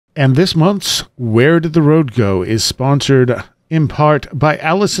And this month's Where Did the Road Go is sponsored in part by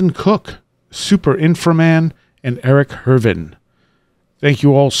Allison Cook, Super Inframan, and Eric Hervin. Thank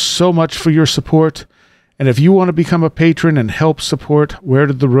you all so much for your support. And if you want to become a patron and help support Where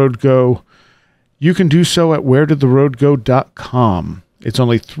Did the Road Go, you can do so at wheredidtheroadgo.com. It's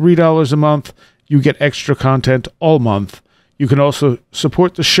only $3 a month. You get extra content all month. You can also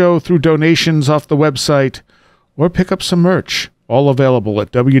support the show through donations off the website or pick up some merch. All available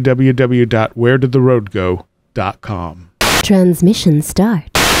at www.wheredidtheroadgo.com. Transmission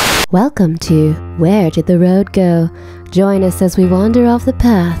start. Welcome to Where Did the Road Go? Join us as we wander off the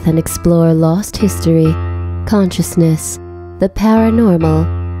path and explore lost history, consciousness, the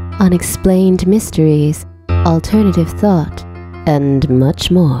paranormal, unexplained mysteries, alternative thought, and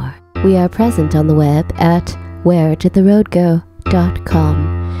much more. We are present on the web at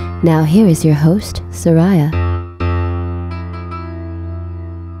wheredidtheroadgo.com. Now here is your host, Seriah.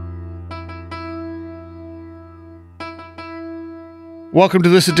 Welcome to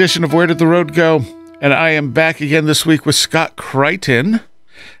this edition of Where Did the Road Go? And I am back again this week with Scott Creighton.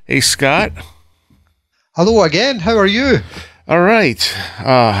 Hey, Scott. Hello again. How are you? All right.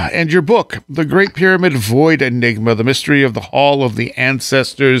 And your book, The Great Pyramid Void Enigma, The Mystery of the Hall of the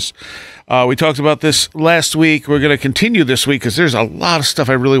Ancestors. We talked about this last week. We're going to continue this week because there's a lot of stuff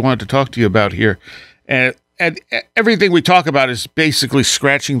I really wanted to talk to you about here. And everything we talk about is basically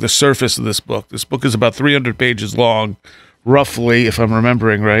scratching the surface of this book. This book is about 300 pages long. Roughly, if I'm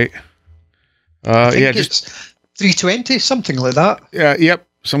remembering right. I think it's 320, something like that. Yeah, yep,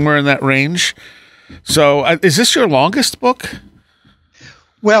 somewhere in that range. So, is this your longest book?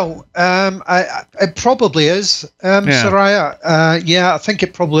 Well, it probably is, Seriah. Yeah, I think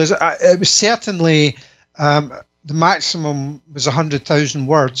it probably is. It was certainly, the maximum was 100,000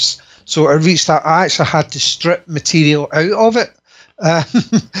 words. So I reached that. I actually had to strip material out of it,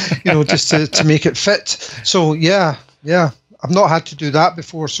 just to make it fit. So, yeah, I've not had to do that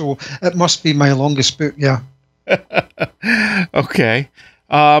before, so it must be my longest book, yeah. Okay.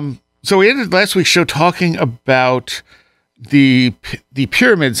 So we ended last week's show talking about the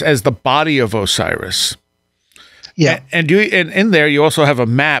pyramids as the body of Osiris. Yeah. And in there you also have a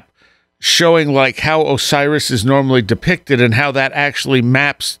map showing like how Osiris is normally depicted and how that actually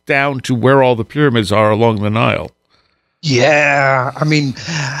maps down to where all the pyramids are along the Nile. Yeah, I mean,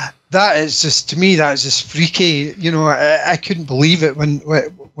 that is just, to me, that is just freaky. I couldn't believe it when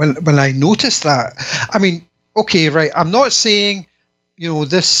I noticed that. I mean, okay, right. I'm not saying,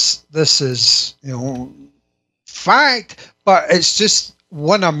 this is, fact, but it's just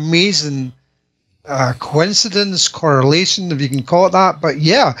one amazing coincidence, correlation, if you can call it that. But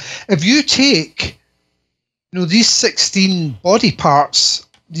yeah, if you take, these 16 body parts,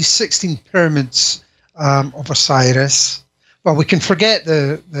 these 16 pyramids of Osiris, well, we can forget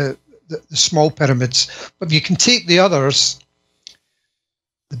the small pyramids, but you can take the others,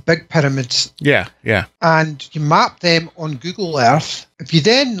 the big pyramids, and you map them on Google Earth. If you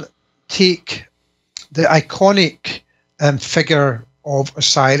then take the iconic figure of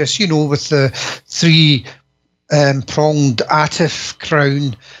Osiris, with the three pronged Atif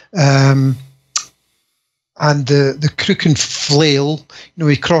crown, and the crook and flail,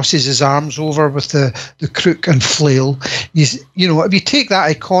 he crosses his arms over with the crook and flail. If you take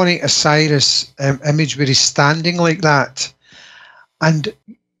that iconic Osiris image where he's standing like that, and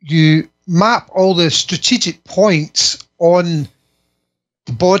you map all the strategic points on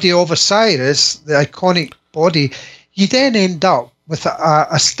the body of Osiris, the iconic body, you then end up with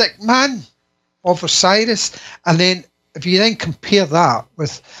a stick man of Osiris. And then if you then compare that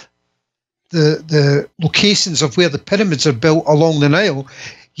with the locations of where the pyramids are built along the Nile,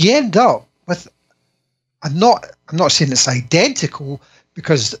 you end up with I'm not saying it's identical,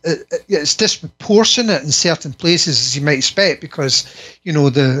 because it's disproportionate in certain places, as you might expect, because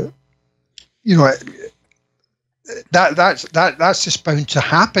that's just bound to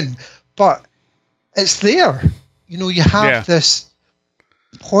happen. But it's there. You have this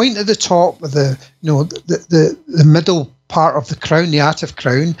point at the top with the middle part of the crown, the Atif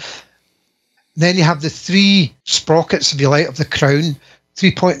crown. Then you have the three sprockets, if you like, of the crown.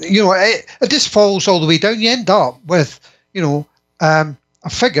 3 point. It just falls all the way down. You end up with, a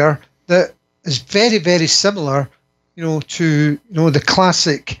figure that is very, very similar, to the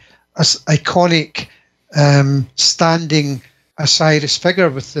classic, iconic, standing Osiris figure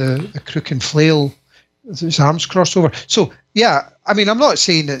with the crook and flail, with his arms crossed over. So yeah, I mean, I'm not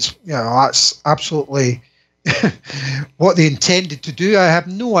saying it's that's absolutely what they intended to do. I have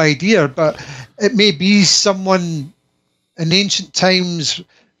no idea, but it may be someone in ancient times,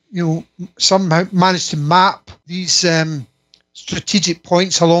 somehow managed to map these strategic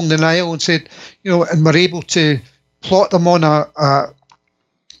points along the Nile and said, and were able to plot them on a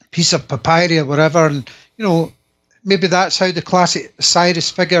piece of papyri or whatever, and maybe that's how the classic Osiris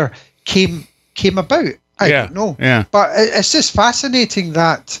figure came about. I don't know. Yeah. But it's just fascinating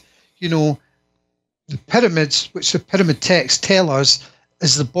that, the pyramids, which the pyramid texts tell us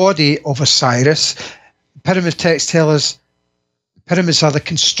is the body of Osiris. The pyramid texts tell us the pyramids are the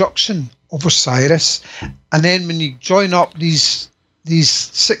construction of Osiris. And then when you join up these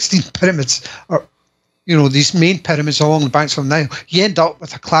 16 pyramids, or, these main pyramids along the banks of the Nile, you end up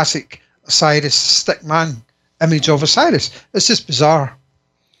with a classic Osiris stickman image of Osiris. It's just bizarre.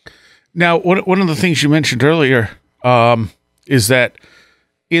 Now, one of the things you mentioned earlier is that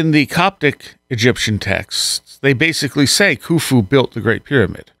in the Coptic Egyptian texts, they basically say Khufu built the Great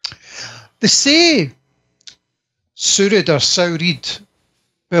Pyramid. They say Surid or Saurid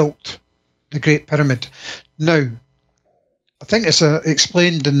built the Great Pyramid. Now, I think it's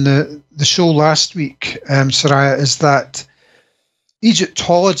explained in the show last week, Seriah, is that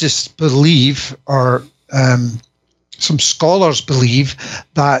Egyptologists believe, or some scholars believe,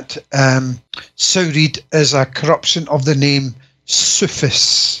 that Saurid is a corruption of the name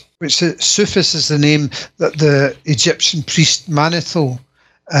Sufis, which Sufis is the name that the Egyptian priest Manetho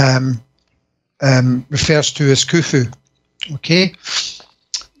refers to as Khufu. Okay?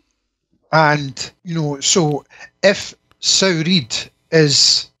 And, so if Saurid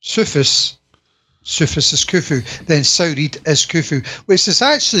is Sufis, Sufis is Khufu, then Saurid is Khufu, which is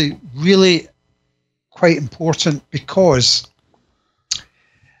actually really quite important because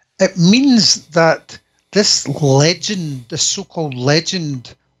it means that this legend, this so-called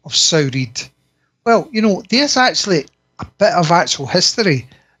legend of Saurid, well, there's actually a bit of actual history.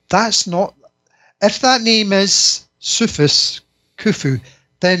 That's not, if that name is Sufis, Khufu,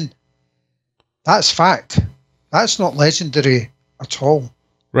 then that's fact. That's not legendary at all.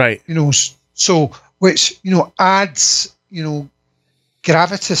 Right. So, which, adds,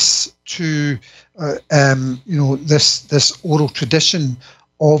 gravitas to, this oral tradition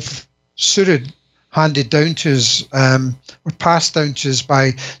of Surid handed down to us, or passed down to us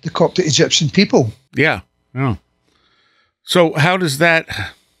by the Coptic Egyptian people. Yeah. Yeah. So how does that,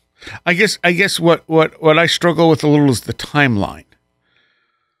 I guess what I struggle with a little is the timeline.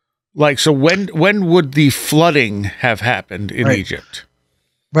 Like, so when would the flooding have happened in Egypt?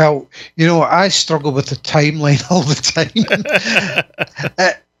 Well, I struggle with the timeline all the time.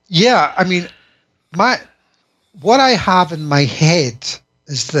 Yeah, I mean, what I have in my head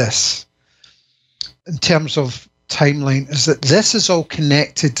is this, in terms of timeline, is that this is all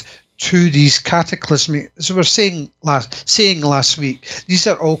connected to these cataclysmic, as we were saying last week, these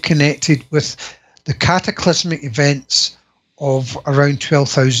are all connected with the cataclysmic events of around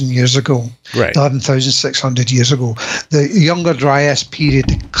 12,000 years ago, right. 11,600 years ago, the Younger Dryas period,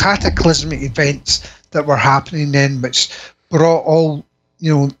 the cataclysmic events that were happening then, which brought all,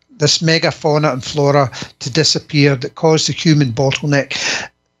 this megafauna and flora to disappear, that caused the human bottleneck.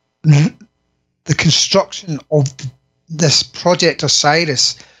 The construction of this Project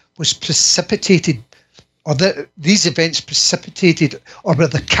Osiris was precipitated, or these events precipitated, or were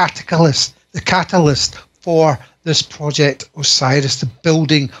the catalyst for this Project Osiris, the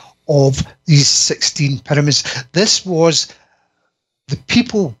building of these 16 pyramids. This was the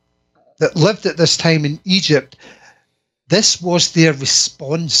people that lived at this time in Egypt. This was their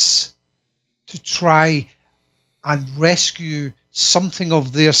response to try and rescue something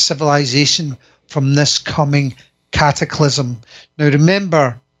of their civilization from this coming cataclysm. Now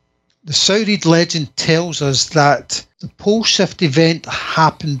remember, the Saurid legend tells us that the pole shift event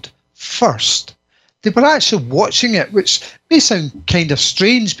happened first. They were actually watching it, which may sound kind of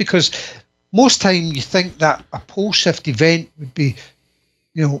strange because most time you think that a pole shift event would be,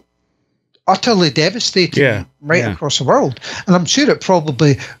 utterly devastating across the world. And I'm sure it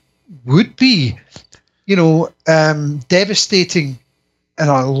probably would be, devastating in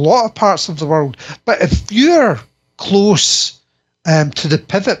a lot of parts of the world. But if you're close to the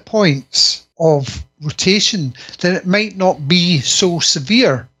pivot points of rotation, then it might not be so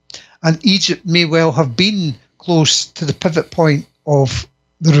severe. And Egypt may well have been close to the pivot point of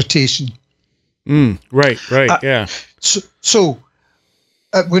the rotation. Right, yeah. So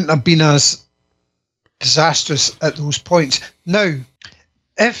it wouldn't have been as disastrous at those points. Now,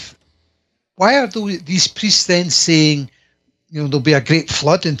 why are these priests then saying, there'll be a great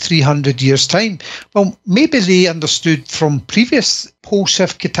flood in 300 years' time? Well, maybe they understood from previous pole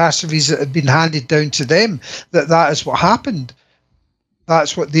shift catastrophes that had been handed down to them that is what happened.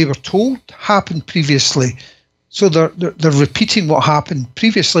 That's what they were told happened previously. So they're repeating what happened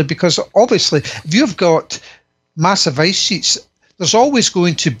previously, because obviously if you've got massive ice sheets, there's always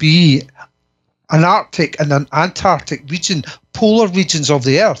going to be an Arctic and an Antarctic region, polar regions of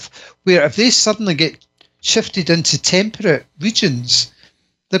the Earth, where if they suddenly get shifted into temperate regions,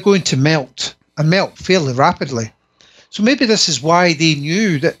 they're going to melt, and melt fairly rapidly. So maybe this is why they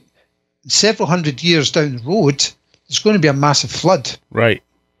knew that several hundred years down the road, there's going to be a massive flood. Right.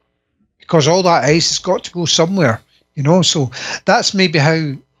 Because all that ice has got to go somewhere, you know. So that's maybe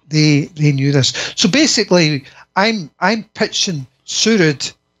how they knew this. So basically, I'm pitching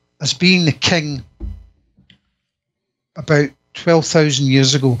Surid as being the king about 12,000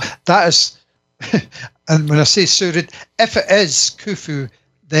 years ago. That is, and when I say Surid, if it is Khufu,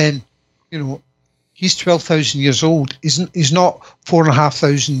 then, you know, he's 12,000 years old. He's not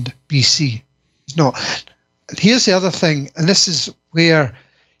 4,500 BC. He's not. And here's the other thing, and this is where,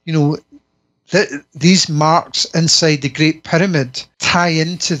 you know, these marks inside the Great Pyramid tie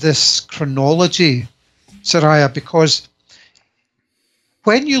into this chronology, Seriah, because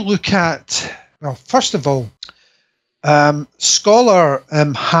when you look at, well, first of all, scholar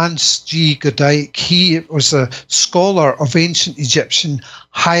Hans G. Goedicke, he was a scholar of ancient Egyptian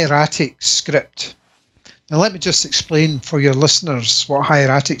hieratic script. Now let me just explain for your listeners what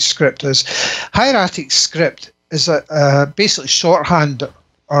hieratic script is. Hieratic script is a basically shorthand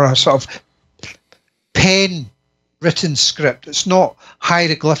or a sort of pen written script. It's not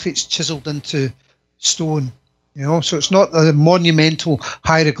hieroglyphics chiseled into stone, you know, so it's not the monumental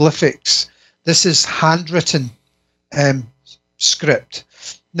hieroglyphics. This is handwritten script.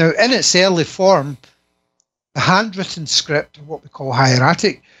 Now, in its early form, the handwritten script, what we call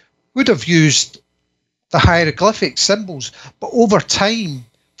hieratic, would have used the hieroglyphic symbols, but over time,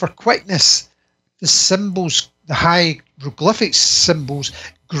 for quickness, the symbols, the hieroglyphic symbols,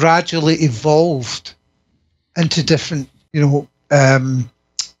 gradually evolved into different, you know,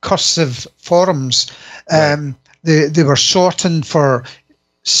 cursive forms. They were shortened for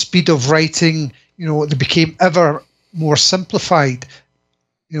speed of writing. You know, they became ever more simplified,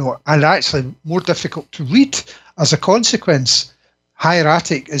 you know, and actually more difficult to read as a consequence.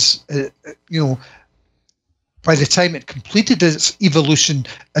 Hieratic is, you know, by the time it completed its evolution,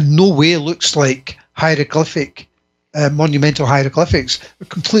 in no way looks like hieroglyphic, monumental hieroglyphics. They're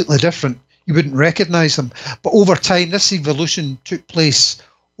completely different. You wouldn't recognize them. But over time, this evolution took place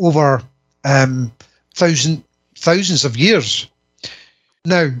over thousands of years.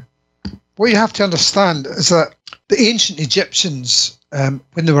 Now, what you have to understand is that the ancient Egyptians,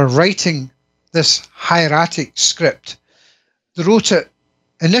 when they were writing this hieratic script, they wrote it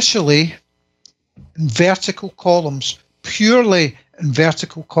initially in vertical columns, purely in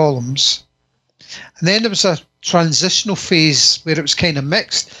vertical columns. And then there was a transitional phase where it was kind of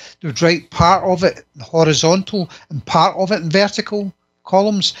mixed. They would write part of it in horizontal and part of it in vertical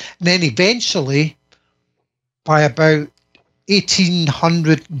columns. And then eventually, by about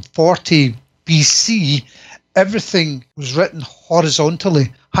 1840 BC, everything was written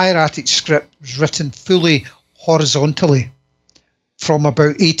horizontally. Hieratic script was written fully horizontally from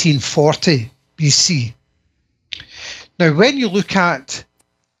about 1840 BC. Now, when you look at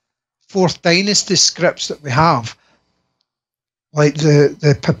Fourth Dynasty scripts that we have, like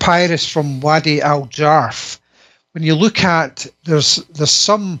the papyrus from Wadi al-Jarf, when you look at, there's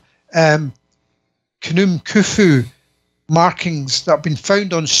some Khnum Khufu markings that have been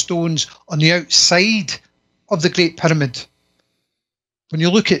found on stones on the outside of the Great Pyramid. When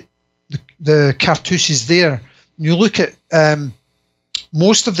you look at the cartouches there, when you look at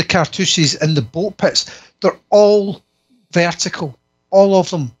most of the cartouches in the boat pits, they're all vertical. All of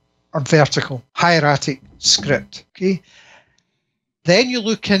them are vertical, hieratic script. Okay. Then you're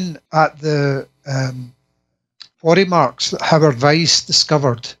looking at the quarry marks that Howard Vyse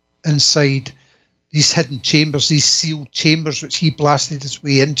discovered inside these hidden chambers, these sealed chambers which he blasted his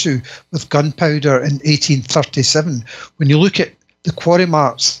way into with gunpowder in 1837. When you look at the quarry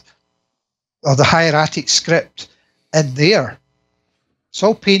marks or the hieratic script in there, it's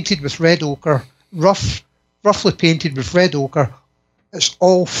all painted with red ochre, roughly painted with red ochre. It's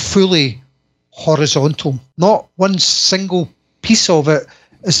all fully horizontal. Not one single piece of it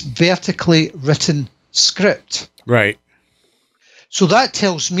is vertically written script. Right. So that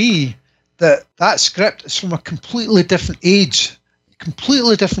tells me that that script is from a completely different age,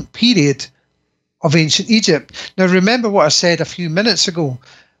 completely different period of ancient Egypt. Now, remember what I said a few minutes ago.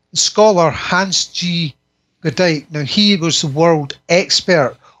 The scholar Hans G. Goedicke, now he was the world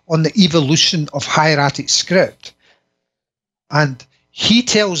expert on the evolution of hieratic script. And he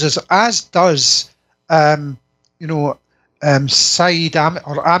tells us, as does, Ahmed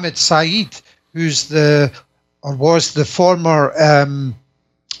Saeed, who's was the former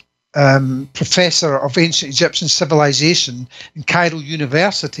professor of ancient Egyptian civilization in Cairo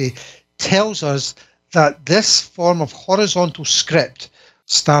University, tells us that this form of horizontal script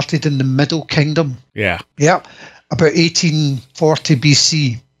started in the Middle Kingdom. Yeah. Yeah, about 1840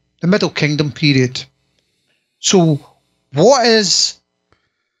 BC, the Middle Kingdom period. So what is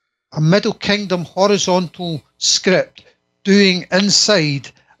a Middle Kingdom horizontal script doing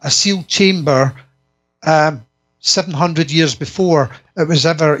inside a sealed chamber 700 years before it was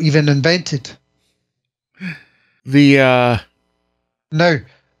ever even invented? Now,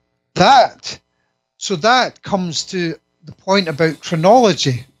 that comes to the point about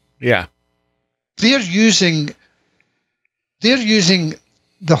chronology. Yeah. They're using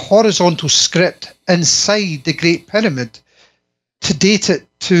the horizontal script inside the Great Pyramid to date it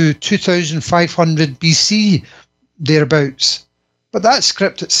to 2500 BC, thereabouts. But that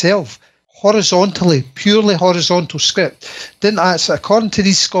script itself, horizontally, purely horizontal script, didn't actually, according to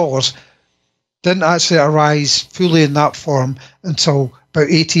these scholars, didn't actually arise fully in that form until about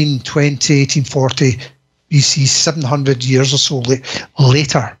 1820, 1840 BC, 700 years or so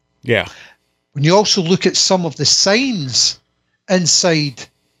later. Yeah. When you also look at some of the signs inside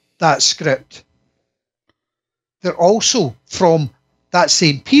that script, they're also from that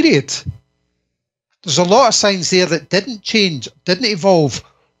same period. There's a lot of signs there that didn't change, didn't evolve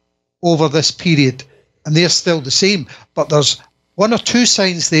over this period, and they're still the same. But there's one or two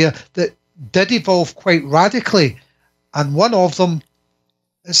signs there that did evolve quite radically, and one of them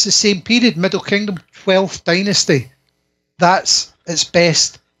is the same period, Middle Kingdom, 12th dynasty. That's its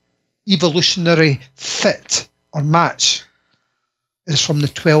best evolutionary fit or match, is from the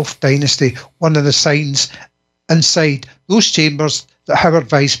 12th dynasty. One of the signs inside those chambers that Howard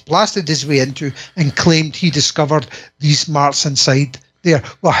Vyse blasted his way into and claimed he discovered these marks inside there.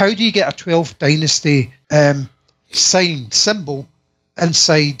 Well, how do you get a 12th dynasty sign, symbol,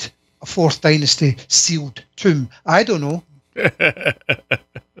 inside a 4th dynasty sealed tomb? I don't know.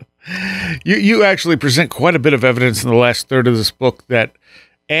 You actually present quite a bit of evidence in the last third of this book that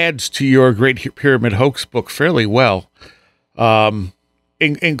adds to your Great Pyramid Hoax book fairly well,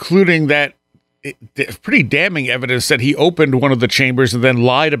 including that pretty damning evidence that he opened one of the chambers and then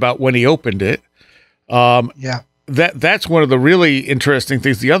lied about when he opened it. Yeah. That's one of the really interesting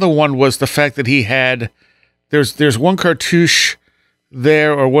things. The other one was the fact that he had there's one cartouche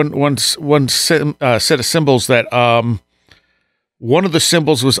there, or one set of symbols that one of the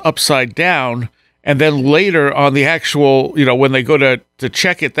symbols was upside down, and then later on the actual, when they go to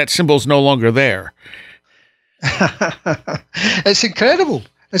check it, that symbol's no longer there. It's incredible.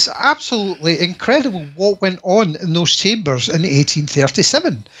 It's absolutely incredible what went on in those chambers in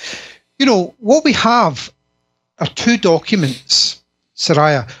 1837. What we have are two documents,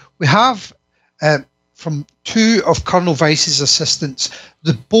 Seriah. We have from two of Colonel Vyse's assistants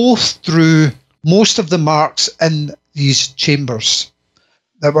that both drew most of the marks in these chambers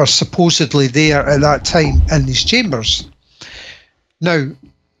that were supposedly there at that time in these chambers. Now,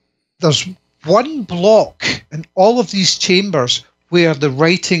 there's one block in all of these chambers where the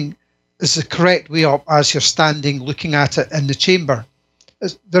writing is the correct way up as you're standing looking at it in the chamber.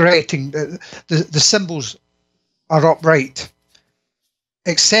 The writing, the symbols are upright,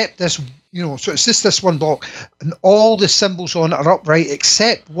 except this, so it's just this one block, and all the symbols on it are upright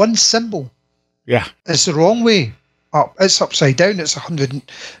except one symbol. Yeah. It's the wrong way up. It's upside down. It's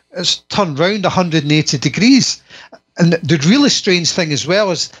turned round 180 degrees. And the really strange thing as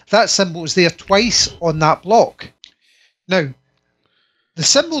well is that symbol is there twice on that block. Now, the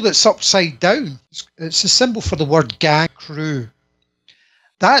symbol that's upside down, it's a symbol for the word gang, crew.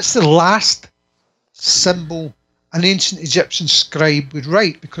 That's the last symbol an ancient Egyptian scribe would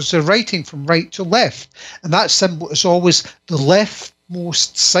write, because they're writing from right to left. And that symbol is always the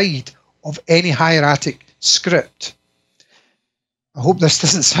leftmost side of any hieratic script. I hope this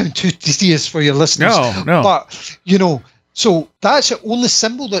doesn't sound too tedious for your listeners. No. But, so that's the only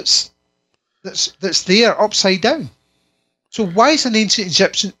symbol that's there upside down. So why is an ancient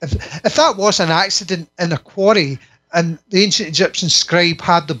Egyptian, if that was an accident in a quarry and the ancient Egyptian scribe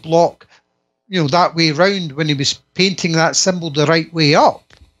had the block, that way round when he was painting that symbol the right way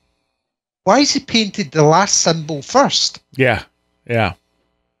up, why has he painted the last symbol first? Yeah.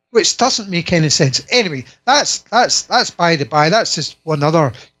 Which doesn't make any sense. Anyway, that's by the by. That's just one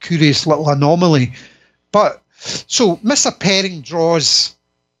other curious little anomaly. But so Mr. Perring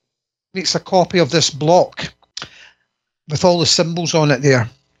makes a copy of this block with all the symbols on it there,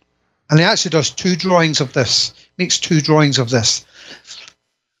 and he actually does two drawings of this. Makes two drawings of this,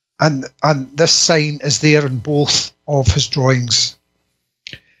 and this sign is there in both of his drawings.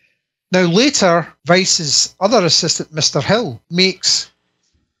 Now later, Vyse's other assistant, Mr. Hill, makes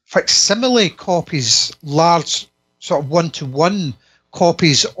facsimile copies, large sort of one-to-one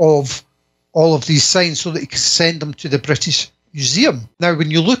copies of all of these signs so that he could send them to the British Museum. Now,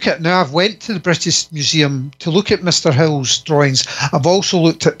 when you look at, now I've went to the British Museum to look at Mr. Hill's drawings. I've also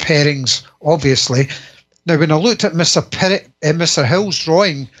looked at Perring's, obviously. Now, when I looked at Mr. Hill's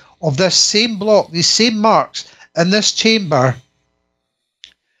drawing of this same block, these same marks in this chamber,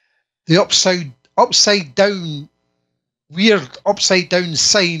 the upside down, weird upside down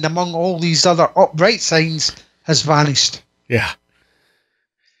sign among all these other upright signs has vanished. Yeah.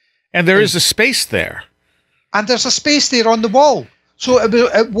 And there is a space there. And there's a space there on the wall. So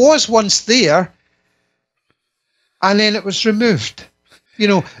it was once there, and then it was removed. You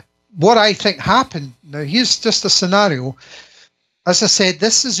know, what I think happened, now here's just a scenario. As I said,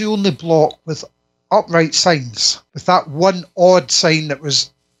 this is the only block with upright signs, with that one odd sign that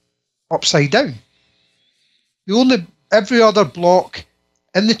was upside down. Every other block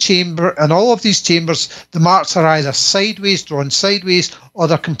in the chamber, and all of these chambers, the marks are either sideways, drawn sideways, or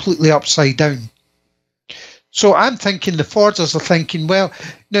they're completely upside down. So I'm thinking the forgers are thinking, well,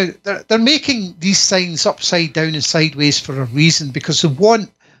 now they're making these signs upside down and sideways for a reason, because they want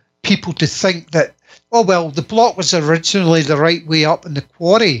people to think that, oh, well, the block was originally the right way up in the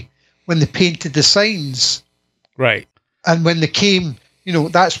quarry when they painted the signs. Right. And when they came, you know,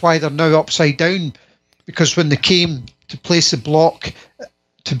 that's why they're now upside down, because when they came to place the block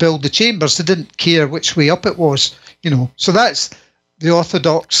to build the chambers, they didn't care which way up it was, you know. So that's the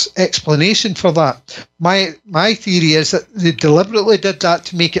orthodox explanation for that. My theory is that they deliberately did that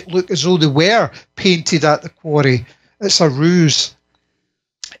to make it look as though they were painted at the quarry. It's a ruse.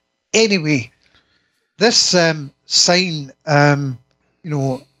 Anyway, this sign,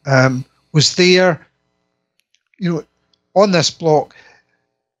 was there, you know, on this block.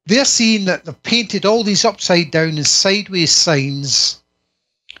 They're seeing that they've painted all these upside down and sideways signs.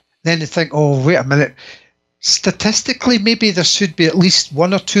 Then they think, oh, wait a minute. Statistically, maybe there should be at least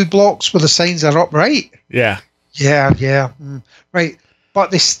one or two blocks where the signs are upright. Yeah. Yeah. Right.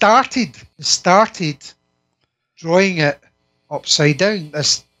 But they started drawing it upside down.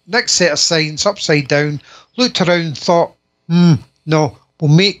 This next set of signs upside down, looked around, thought, no,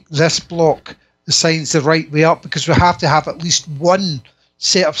 we'll make this block the signs the right way up, because we have to have at least one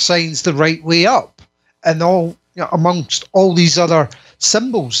set of signs the right way up, and all, you know, amongst all these other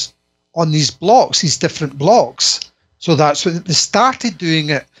symbols on these blocks, these different blocks. So that's what they started doing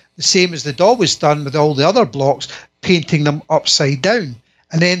it the same as they'd always done with all the other blocks, painting them upside down,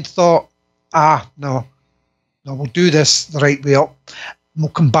 and then thought, no, we'll do this the right way up. We'll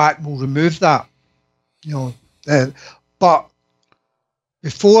come back and we'll remove that. You know, but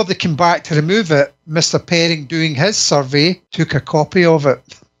before they came back to remove it, Mr. Perring, doing his survey, took a copy of it.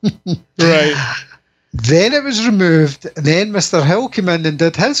 Right. Then it was removed, and then Mr. Hill came in and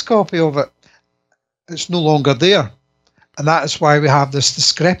did his copy of it. It's no longer there. And that is why we have this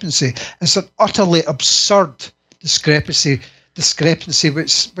discrepancy. It's an utterly absurd discrepancy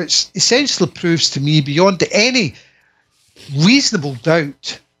which essentially proves to me beyond any reasonable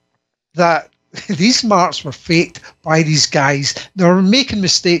doubt that these marks were faked by these guys. They were making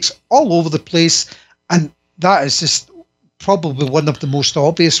mistakes all over the place, and that is just probably one of the most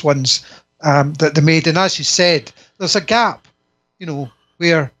obvious ones that they made. And as you said, there's a gap, you know,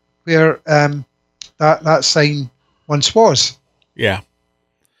 where that sign once was. Yeah.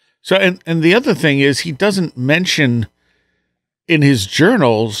 So, and the other thing is, he doesn't mention in his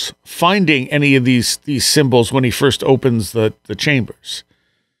journals finding any of these symbols when he first opens the chambers.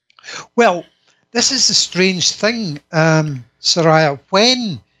 Well, this is the strange thing, Seriah.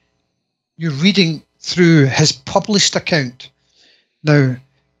 When you're reading through his published account, now,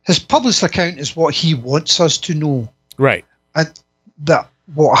 his published account is what he wants us to know. Right. And that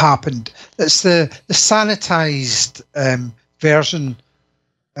what happened. It's the sanitized version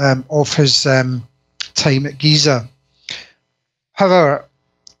of his time at Giza. However,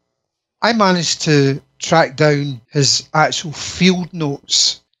 I managed to track down his actual field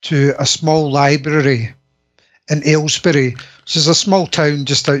notes to a small library in Aylesbury, which is a small town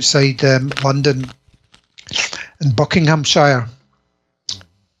just outside London in Buckinghamshire.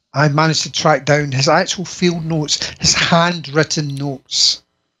 I managed to track down his actual field notes, his handwritten notes,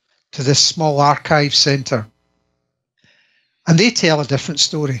 to this small archive centre. And they tell a different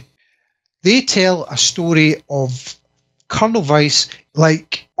story. They tell a story of Colonel Vyse,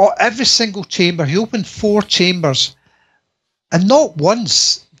 like every single chamber. He opened 4 chambers, and not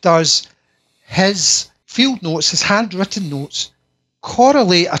once does his field notes, his handwritten notes,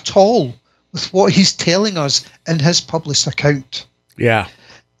 correlate at all with what he's telling us in his published account. Yeah.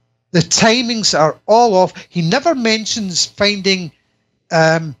 The timings are all off. He never mentions finding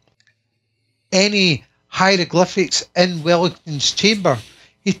any hieroglyphics in Wellington's chamber.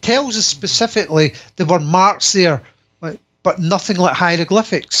 He tells us specifically there were marks there, but nothing like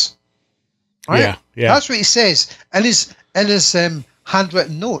hieroglyphics. Right? Yeah. That's what he says in his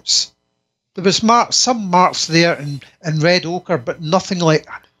handwritten notes. There was some marks there in red ochre, but nothing like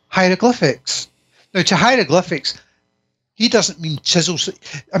hieroglyphics. Now, to hieroglyphics, he doesn't mean chisels.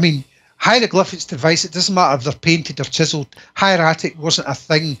 I mean, hieroglyphics to Vyse, it doesn't matter if they're painted or chiseled. Hieratic wasn't a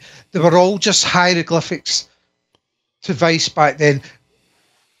thing. They were all just hieroglyphics to Vyse back then.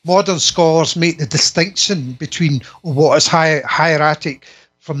 Modern scholars make the distinction between what is hieratic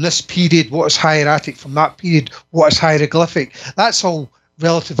from this period, what is hieratic from that period, what is hieroglyphic. That's all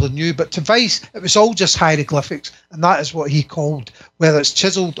relatively new, but to Vyse, it was all just hieroglyphics, and that is what he called, whether it's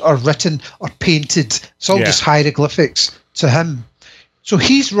chiseled or written or painted, it's all just hieroglyphics to him. So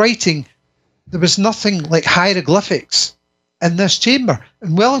he's writing, there was nothing like hieroglyphics in this chamber,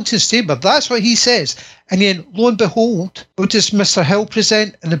 in Wellington's chamber. That's what he says. And then, lo and behold, what does Mr. Hill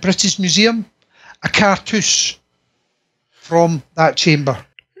present in the British Museum? A cartouche from that chamber.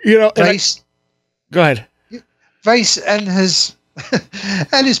 You know, Vyse, go ahead. Vyse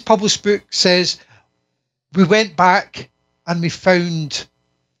in his published book says, we went back and we found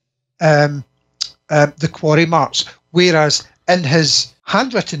the quarry marks, whereas in his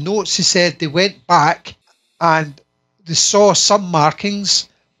handwritten notes he said they went back and they saw some markings,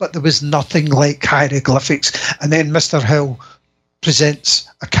 but there was nothing like hieroglyphics. And then Mr. Hill presents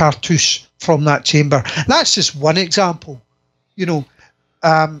a cartouche from that chamber. And that's just one example. You know,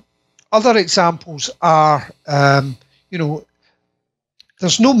 other examples are, you know,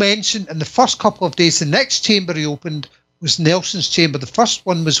 there's no mention in the first couple of days. The next chamber he opened was Nelson's chamber. The first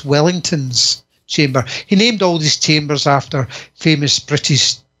one was Wellington's chamber. He named all these chambers after famous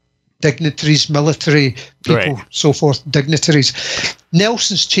British dignitaries, military people, so forth, dignitaries.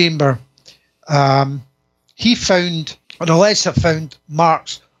 Nelson's chamber, he found, or alleged to have found,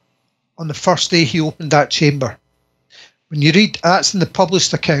 marks on the first day he opened that chamber. When you read, that's in the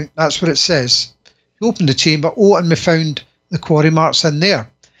published account, that's what it says. He opened the chamber, and we found the quarry marks in there.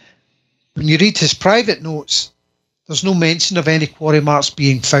 When you read his private notes, there's no mention of any quarry marks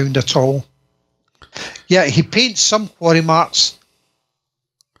being found at all. Yeah, he paints some quarry marks,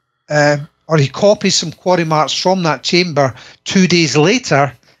 or he copies some quarry marks from that chamber 2 days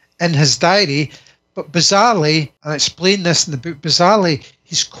later in his diary, but bizarrely, and I explain this in the book, bizarrely,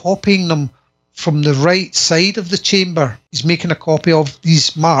 he's copying them from the right side of the chamber. He's making a copy of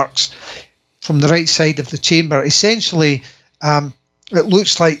these marks from the right side of the chamber. Essentially, it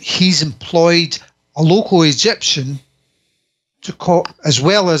looks like he's employed a local Egyptian to as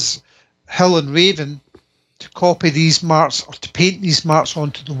well as Hill and Raven, to copy these marks or to paint these marks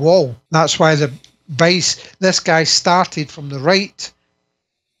onto the wall. That's why this guy started from the right,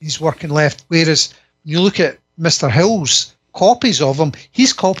 he's working left, whereas when you look at Mr. Hill's copies of him,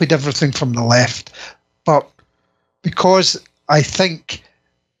 he's copied everything from the left. But because I think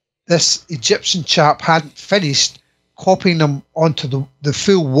this Egyptian chap hadn't finished copying them onto the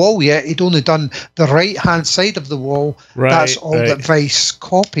full wall yet, he'd only done the right-hand side of the wall. That's all that Vyse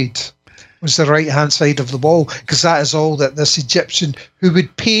copied, was the right-hand side of the wall, because that is all that this Egyptian, who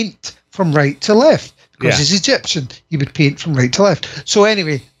would paint from right to left, because he's Egyptian, he would paint from right to left. So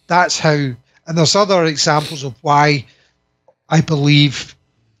anyway, that's how, and there's other examples of why I believe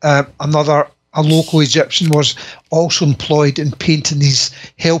a local Egyptian was also employed in painting these,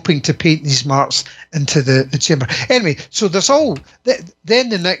 helping to paint these marks into the chamber. Anyway, so there's all, then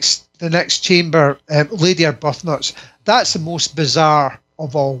the next chamber, Lady Arbuthnot's, that's the most bizarre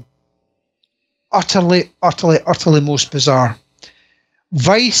of all. Utterly most bizarre.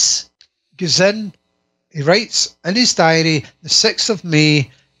 Vyse goes in, he writes in his diary, the 6th of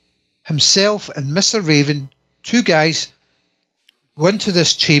May, himself and Mr. Raven, two guys, go into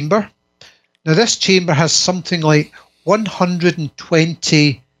this chamber. Now this chamber has something like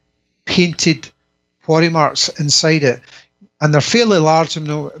 120 painted quarry marks inside it, and they're fairly large,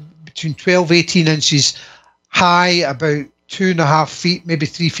 between 12, 18 inches high, about 2.5 feet, maybe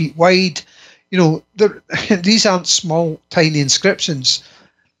 3 feet wide. These aren't small, tiny inscriptions.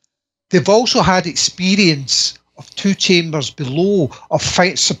 They've also had experience of two chambers below of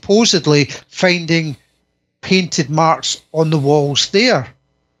supposedly finding painted marks on the walls there,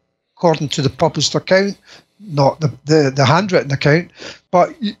 according to the published account, not the handwritten account.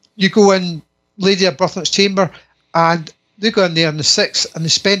 But you go in Lady Arbuthnot's chamber, and they go in there on the 6th, and they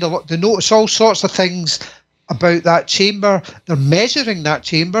spend a lot. They notice all sorts of things about that chamber. They're measuring that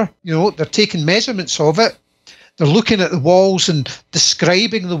chamber. They're taking measurements of it. They're looking at the walls and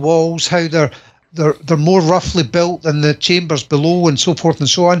describing the walls, how they're more roughly built than the chambers below, and so forth and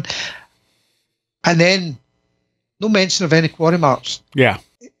so on. And then no mention of any quarry marks. Yeah.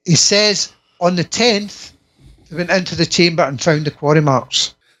 He says on the 10th, they went into the chamber and found the quarry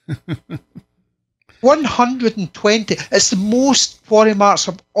marks. 120. It's the most quarry marks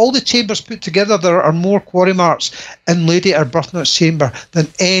of all the chambers put together. There are more quarry marks in Lady Arbuthnot's chamber than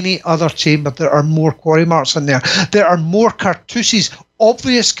any other chamber. There are more quarry marks in there. There are more cartouches,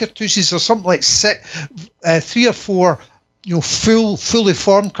 obvious cartouches. There's something like 3 or 4, fully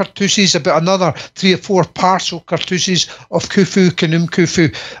formed cartouches, about another 3 or 4 partial cartouches of Khufu, Khnum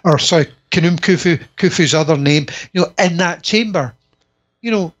Khufu, Khufu's other name, in that chamber.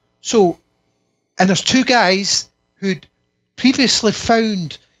 And there's 2 guys who'd previously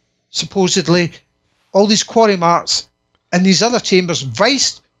found, supposedly, all these quarry marks in these other chambers.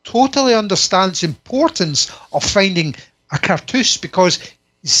 Vyse totally understands the importance of finding a cartouche, because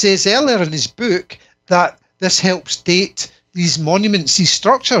he says earlier in his book that this helps date these monuments, these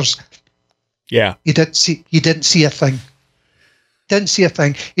structures. Yeah. He didn't see a thing. Didn't see a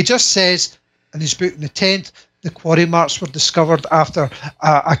thing. He just says in his book, on the 10th, the quarry marks were discovered after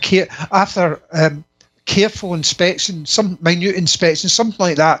careful inspection, some minute inspection, something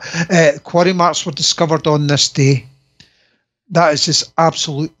like that. Quarry marks were discovered on this day. That is just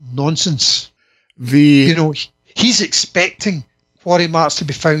absolute nonsense. He's expecting quarry marks to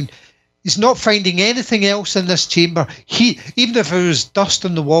be found. He's not finding anything else in this chamber. Even if there was dust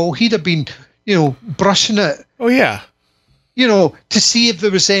on the wall, he'd have been, brushing it. Oh, yeah. To see if there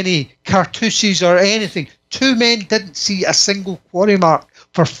was any cartouches or anything. 2 men didn't see a single quarry mark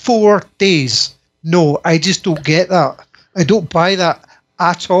for 4 days. No, I just don't get that. I don't buy that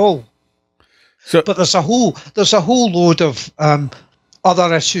at all. But there's a whole load of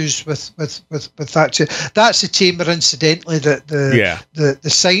other issues with that. That's the chamber, incidentally, that the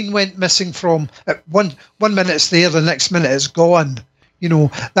sign went missing from. One minute it's there, the next minute it's gone.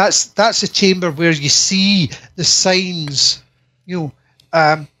 That's a chamber where you see the signs.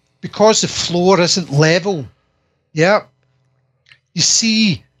 Because the floor isn't level. Yeah, you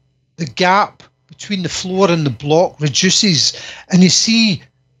see the gap between the floor and the block reduces, and you see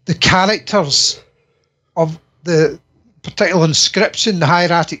the characters of the particular inscription, the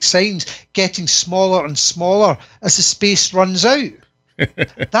hieratic signs, getting smaller and smaller as the space runs out.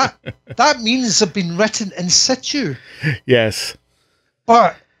 That means they've been written in situ. Yes.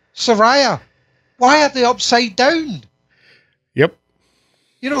 But Seriah, why are they upside down? Yep.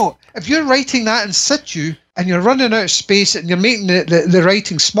 If you're writing that in situ and you're running out of space and you're making the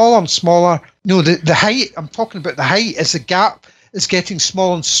writing smaller and smaller, the height, I'm talking about the height, as the gap is getting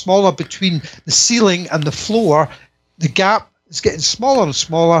smaller and smaller between the ceiling and the floor, the gap is getting smaller and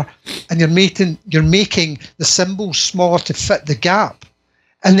smaller, and you're making the symbols smaller to fit the gap.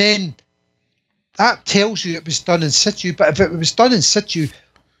 And then that tells you it was done in situ. But if it was done in situ,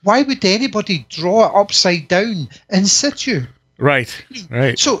 why would anybody draw it upside down in situ? Right.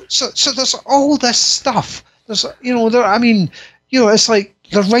 So there's all this stuff. There's, it's like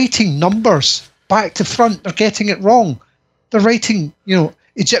they're writing numbers back to front. They're getting it wrong. They're writing,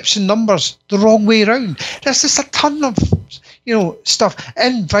 Egyptian numbers the wrong way around. There's just a ton of, stuff.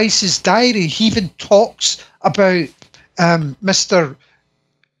 In Vyse's diary, he even talks about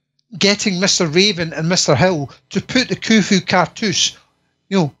getting Mr. Raven and Mr. Hill to put the Khufu cartouche,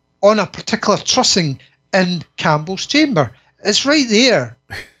 on a particular trussing in Campbell's chamber. It's right there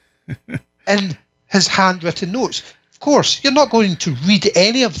in his handwritten notes. Of course, you're not going to read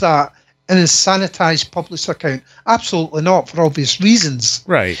any of that in his sanitised published account. Absolutely not, for obvious reasons.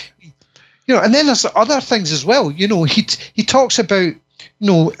 Right. And then there's other things as well. He talks about,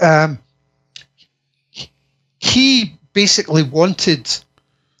 he basically wanted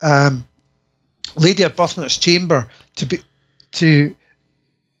Lady Arbuthnot's chamber to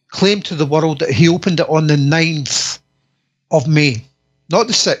claim to the world that he opened it on the 9th of May, not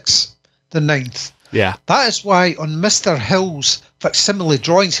the 6th, the 9th. Yeah. That is why on Mr. Hill's facsimile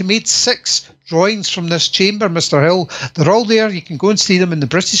drawings, he made 6 drawings from this chamber, Mr. Hill. They're all there. You can go and see them in the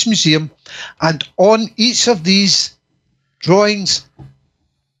British Museum. And on each of these drawings,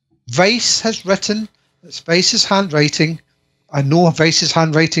 Vyse has written, it's Vyse's handwriting. I know Vyse's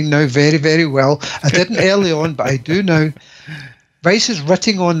handwriting now very, very well. I didn't early on, but I do now. Vyse is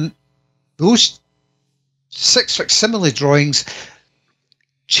writing on those 6 facsimile drawings.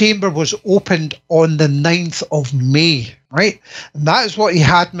 Chamber was opened on the 9th of May, right? And that is what he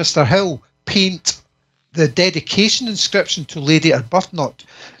had Mr. Hill paint the dedication inscription to Lady Arbuthnot.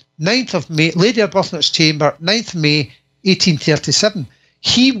 9th of May, Lady Arbuthnot's chamber, 9th of May, 1837.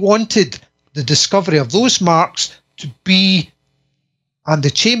 He wanted the discovery of those marks to be, and the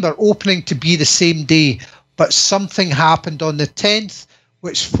chamber opening to be the same day. But something happened on the 10th,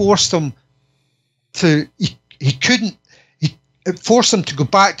 which forced him he couldn't. It forced him to go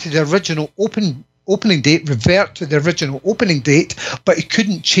back to the original opening date, revert to the original opening date, but he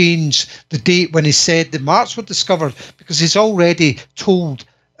couldn't change the date when he said the marks were discovered, because he's already told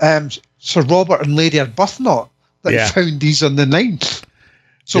Sir Robert and Lady Arbuthnot that he found these on the 9th.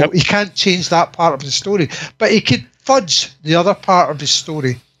 So he can't change that part of the story, but he could fudge the other part of his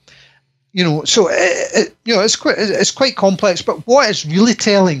story. So it's quite complex. But what is really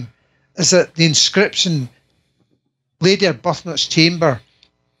telling is that the inscription, Lady Arbuthnot's Chamber,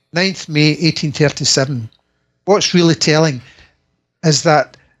 9th May 1837. What's really telling is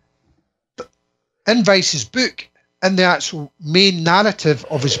that in Vyse's book, in the actual main narrative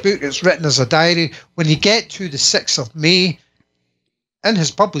of his book, it's written as a diary. When you get to the 6th of May, in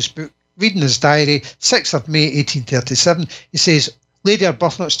his published book, reading his diary, 6th of May 1837, he says, Lady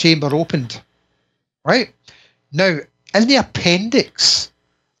Arbuthnot's chamber opened. Right? Now, in the appendix,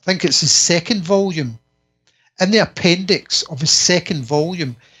 I think it's his second volume, in the appendix of his second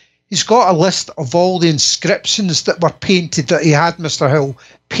volume, he's got a list of all the inscriptions that were painted, that he had Mr. Hill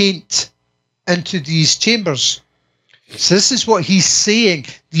paint into these chambers. So this is what he's saying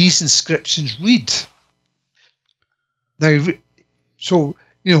these inscriptions read. Now, so,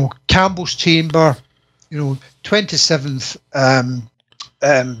 Campbell's chamber, 27th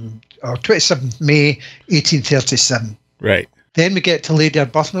or 27th May 1837. Right. Then we get to Lady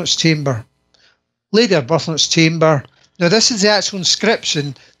Arbuthnot's chamber. Lady Arbuthnot's chamber. Now, this is the actual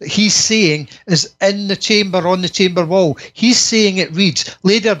inscription that he's saying is in the chamber, on the chamber wall. He's saying it reads,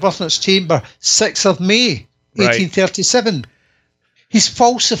 Lady Arbuthnot's chamber, 6th of May, 1837. Right. He's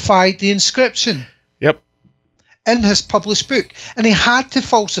falsified the inscription. Yep. In his published book. And he had to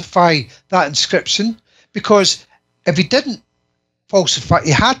falsify that inscription, because if he didn't falsify,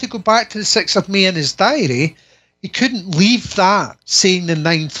 he had to go back to the 6th of May in his diary. He couldn't leave that saying the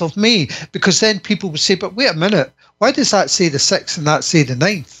 9th of May, because then people would say, but wait a minute, why does that say the 6th and that say the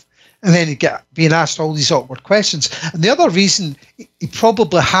 9th? And then he'd get being asked all these awkward questions. And the other reason he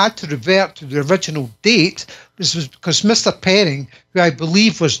probably had to revert to the original date was because Mr. Perring, who I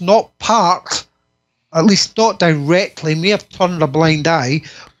believe was not part, at least not directly, may have turned a blind eye,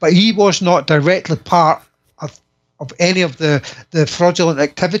 but he was not directly part of any of the fraudulent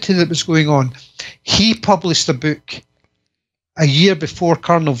activity that was going on. He published a book a year before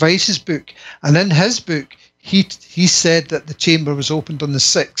Colonel Vyse's book, and in his book, he said that the chamber was opened on the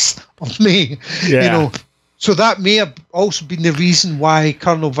 6th of May. Yeah. So that may have also been the reason why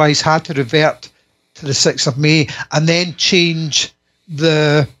Colonel Vyse had to revert to the 6th of May and then change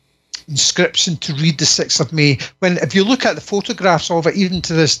the inscription to read the 6th of May. When, if you look at the photographs of it, even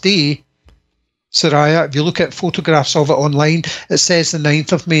to this day, Seriah, if you look at photographs of it online, it says the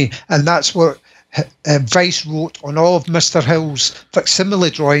 9th of May, and that's what Vyse wrote on all of Mr. Hill's facsimile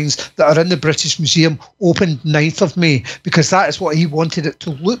drawings that are in the British Museum, opened 9th of May, because that is what he wanted it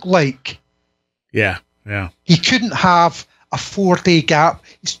to look like. Yeah. He couldn't have a 4-day gap.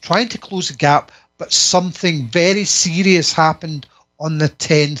 He's trying to close the gap, but something very serious happened on the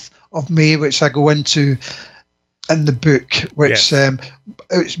 10th of May, which I go into in the book, which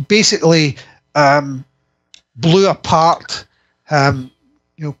it's basically blew apart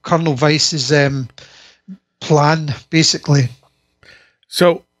Colonel Vyse's plan, basically.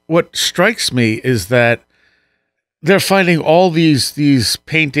 So what strikes me is that they're finding all these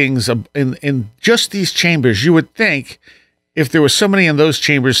paintings in just these chambers. You would think if there were so many in those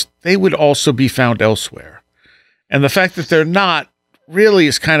chambers, they would also be found elsewhere. And the fact that they're not really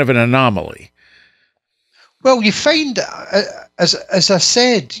is kind of an anomaly. Well, you find, as I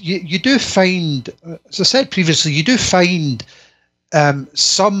said, you do find, as I said previously, you do find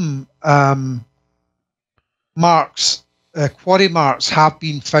some marks, quarry marks have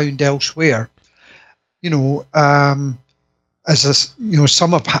been found elsewhere. Some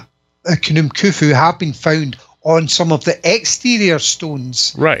of Khnum Khufu have been found on some of the exterior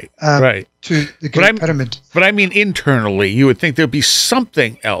stones, right, to the Great Pyramid. But I mean, internally, you would think there'd be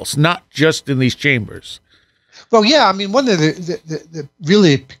something else, not just in these chambers. Well, yeah, I mean, one of the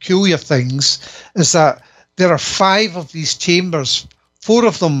really peculiar things is that there are 5 of these chambers. 4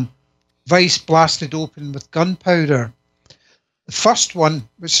 of them Vyse blasted open with gunpowder. The first one,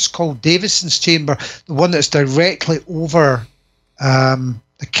 which is called Davison's chamber, the one that's directly over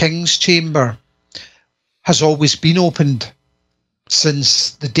the King's chamber, has always been opened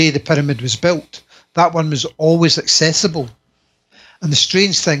since the day the pyramid was built. That one was always accessible. And the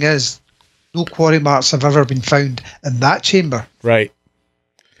strange thing is, no quarry marks have ever been found in that chamber. Right.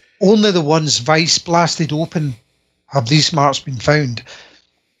 Only the ones Vyse blasted open have these marks been found.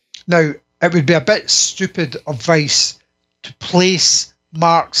 Now, it would be a bit stupid of Vyse to place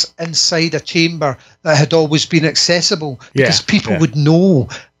marks inside a chamber that had always been accessible, because people would know,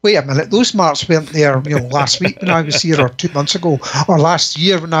 wait a minute, those marks weren't there, last week when I was here, or 2 months ago, or last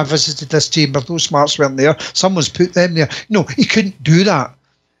year when I visited this chamber, those marks weren't there. Someone's put them there. No, he couldn't do that.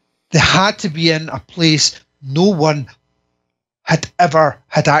 They had to be in a place no one had ever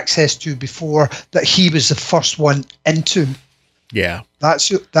had access to before, that he was the first one into. Yeah. That's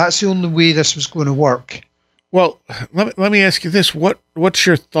the only way this was going to work. Well, let me ask you this. What's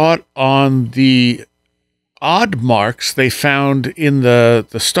your thought on the odd marks they found in the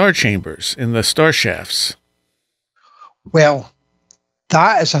star chambers, in the star shafts? Well,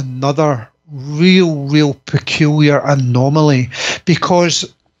 that is another real peculiar anomaly,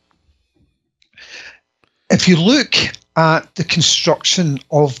 because if you look at the construction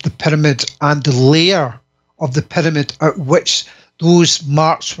of the pyramid and the layer of the pyramid at which those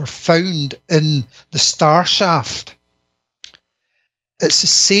marks were found in the star shaft, it's the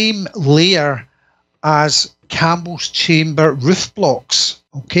same layer as Campbell's chamber roof blocks.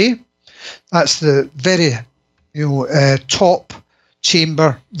 Okay, that's the very top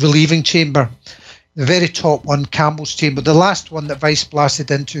chamber, relieving chamber, the very top one, Campbell's chamber, the last one that Vyse blasted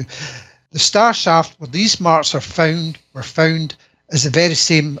into. The star shaft where these marks were found is the very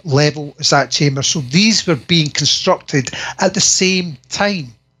same level as that chamber. So these were being constructed at the same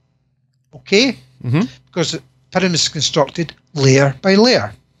time. Okay? Mm-hmm. Because the pyramid is constructed layer by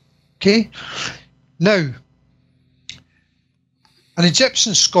layer. Okay? Now, an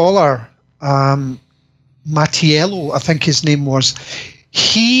Egyptian scholar, Mattiello, I think his name was,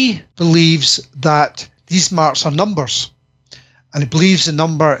 he believes that these marks are numbers. And he believes the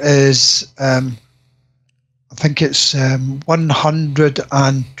number is, I think it's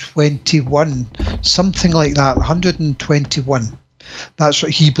 121, something like that, 121. That's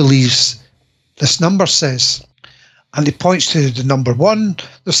what he believes this number says. And he points to the number 1.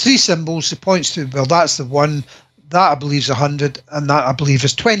 There's 3 symbols. He points to, well, that's the 1, that I believe is 100, and that I believe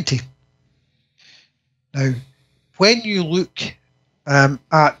is 20. Now, when you look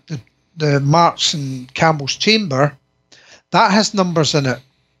at the marks in Campbell's chamber, that has numbers in it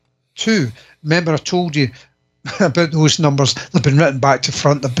too. Remember I told you about those numbers. They've been written back to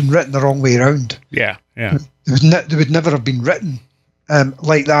front. They've been written the wrong way around. Yeah. They would never have been written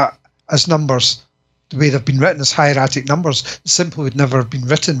like that as numbers. The way they've been written as hieratic numbers, they simply would never have been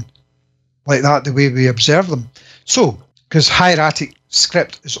written like that the way we observe them. So, because hieratic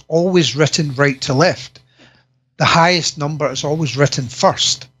script is always written right to left, the highest number is always written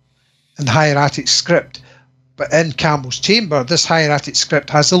first in hieratic script. But in Campbell's chamber, this hieratic script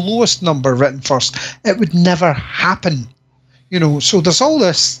has the lowest number written first. It would never happen. So there's all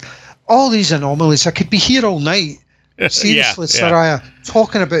these anomalies. I could be here all night, seriously, Seriah,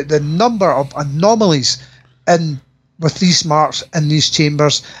 talking about the number of anomalies with these marks in these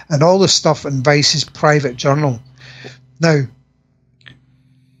chambers and all the stuff in Vyse's private journal. Now,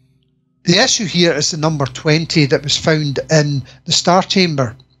 the issue here is the number 20 that was found in the star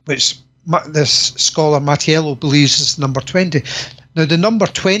chamber, which this scholar Mattiello believes is number 20. Now, the number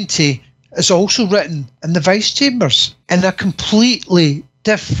 20 is also written in the Vyse chambers in a completely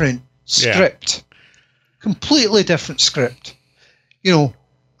different script. Completely different script.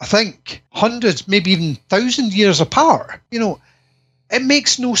 I think hundreds, maybe even 1,000 years apart. It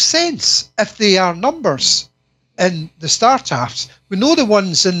makes no sense if they are numbers in the star shafts. We know the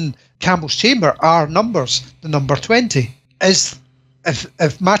ones in Campbell's chamber are numbers. The number 20 is,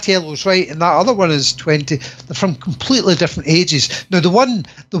 if Mattiello's right and that other one is 20, they're from completely different ages. Now, the one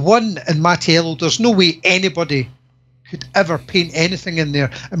in Mattiello, there's no way anybody could ever paint anything in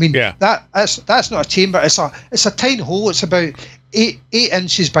there. I mean, that's not a chamber. It's a tiny hole. It's about 8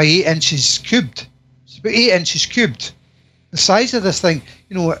 inches by 8 inches cubed. It's about 8 inches cubed. The size of this thing,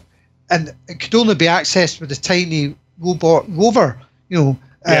 and it could only be accessed with a tiny robot rover,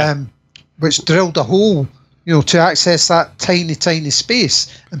 which drilled a hole, to access that tiny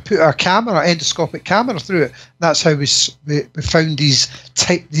space and put our endoscopic camera through it. That's how we found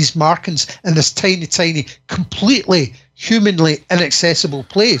these markings in this tiny, completely humanly inaccessible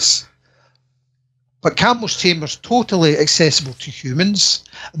place. But Campbell's chamber is totally accessible to humans,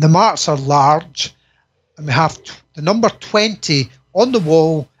 and the marks are large, and we have the number 20 on the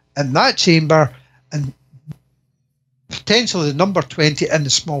wall in that chamber, and potentially the number 20 in the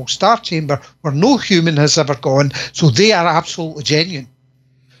small star chamber where no human has ever gone. So they are absolutely genuine.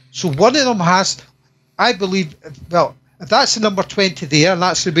 So one of them has, I believe, well, if that's the number 20 there, and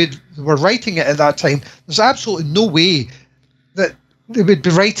that's the way they were writing it at that time, there's absolutely no way that they would be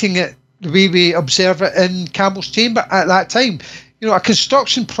writing it the way we observe it in Campbell's chamber at that time. A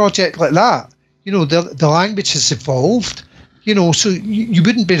construction project like that, the language has evolved. You know, so you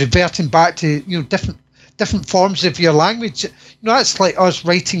wouldn't be reverting back to, you know, different forms of your language. You know, that's like us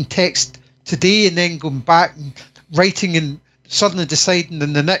writing text today and then going back and writing and suddenly deciding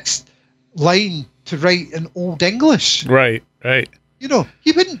in the next line to write in Old English. Right, right. You know,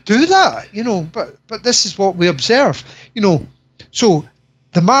 you wouldn't do that, you know, but this is what we observe, you know. So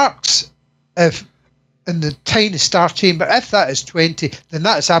the marks of in the tiny star chamber, if that is 20, then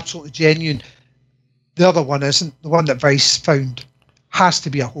that is absolutely genuine. The other one isn't. The one that Vyse found has to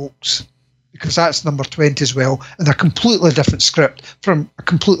be a hoax, because that's number 20 as well, and a completely different script from a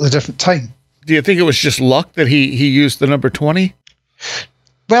completely different time. Do you think it was just luck that he used the number 20?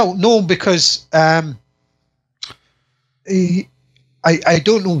 Well, no, because I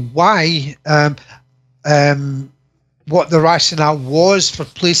don't know why, what the rationale was for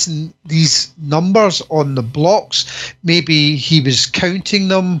placing these numbers on the blocks. Maybe he was counting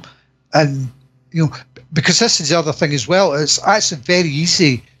them, and, you know, because this is the other thing as well, it's actually very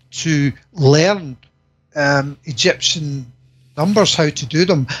easy to learn Egyptian numbers, how to do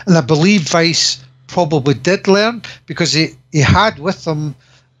them. And I believe Vyse probably did learn, because he had with him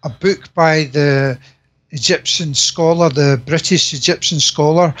a book by the Egyptian scholar, the British Egyptian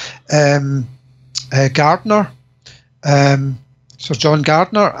scholar, Gardner, Sir John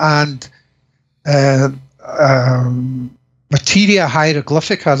Gardner, and Materia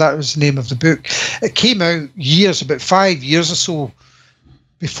Hieroglyphica, that was the name of the book. It came out about 5 years or so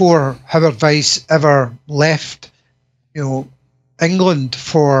before Howard Vyse ever left, you know, England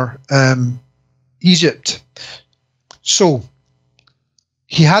for Egypt. So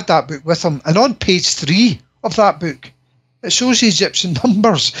he had that book with him, and on page 3 of that book, it shows the Egyptian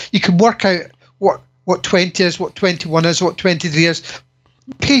numbers. You can work out what 20 is, what 21 is, what 23 is.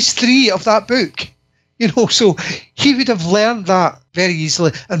 Page 3 of that book. You know, so he would have learned that very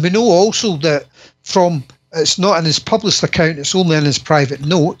easily. And we know also that from, it's not in his published account, it's only in his private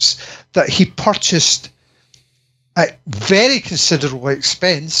notes, that he purchased at very considerable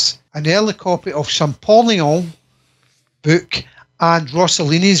expense an early copy of Champollion's book and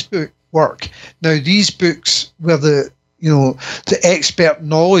Rossellini's work. Now, these books were the expert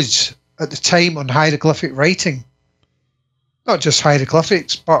knowledge at the time on hieroglyphic writing. Not just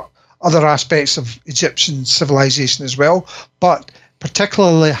hieroglyphics, but other aspects of Egyptian civilization as well, but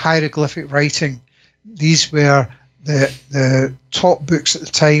particularly hieroglyphic writing. These were the top books at the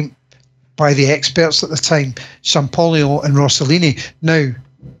time by the experts at the time, Champollion and Rossellini. Now,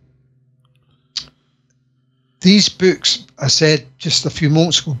 these books, I said just a few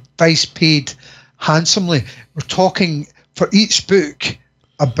moments ago, Vyse paid handsomely. We're talking for each book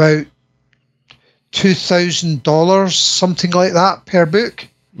about $2,000, something like that, per book.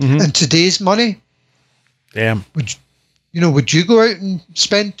 Mm-hmm. In today's money. Damn. Would you go out and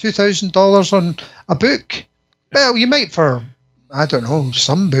spend $2,000 on a book? Well, you might for, I don't know,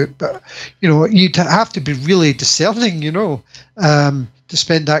 some book, but, you know, you'd have to be really discerning, you know, to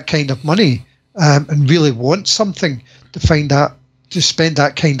spend that kind of money, and really want something to spend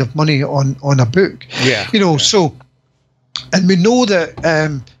that kind of money on a book. Yeah. You know, so, and we know that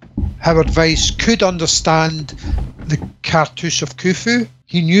Howard Vyse could understand the cartouche of Khufu.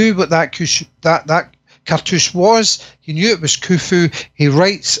 He knew what that cartouche was. He knew it was Khufu. He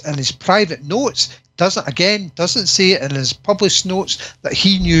writes in his private notes, doesn't say it in his published notes, that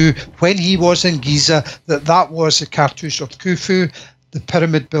he knew when he was in Giza that was the cartouche of Khufu, the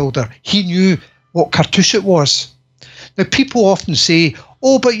pyramid builder. He knew what cartouche it was. Now, people often say,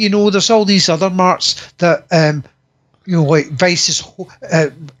 oh, but, you know, there's all these other marks that, you know, like Vyse's,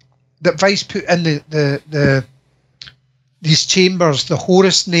 that Vyse put in these chambers, the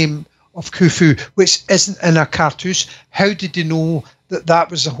Horus name of Khufu, which isn't in a cartouche. How did he know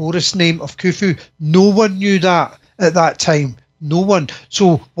that was the Horus name of Khufu? No one knew that at that time. No one.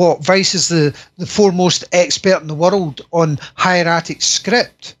 So what, Vyse is the foremost expert in the world on hieratic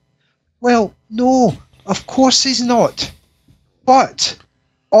script? Well, no, of course he's not. But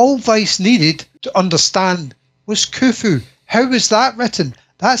all Vyse needed to understand was Khufu. How was that written?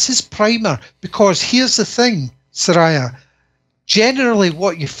 That's his primer, because here's the thing, Seriah. Generally,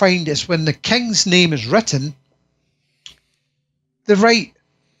 what you find is when the king's name is written, they write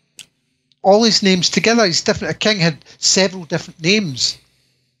all his names together. He's different. A king had several different names.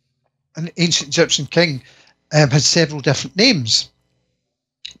 An ancient Egyptian king had several different names.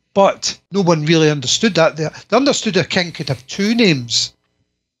 But no one really understood that. They understood a king could have 2 names,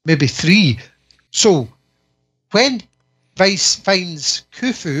 maybe 3. So when Vyse finds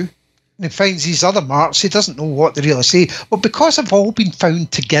Khufu, and he finds these other marks, he doesn't know what they really say. But because they've all been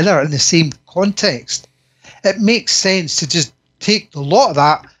found together in the same context, it makes sense to just take the lot of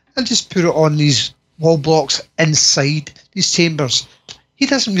that and just put it on these wall blocks inside these chambers. He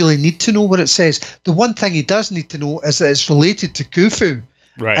doesn't really need to know what it says. The one thing he does need to know is that it's related to Khufu.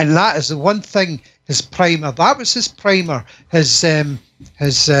 Right. And that is the one thing, his primer. That was his primer, his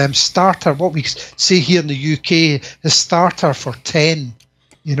starter, what we say here in the UK, his starter for 10.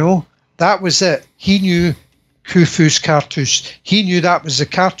 You know, that was it. He knew Khufu's cartouche. He knew that was the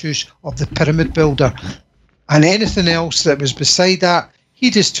cartouche of the pyramid builder. And anything else that was beside that,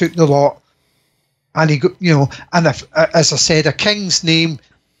 he just took the lot. And he, and if, as I said, a king's name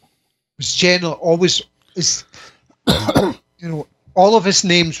was generally always, all of his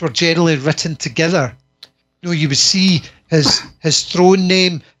names were generally written together. You would see his throne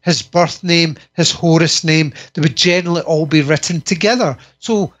name, his birth name, his Horus name. They would generally all be written together.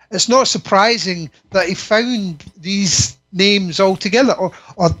 So it's not surprising that he found these names all together,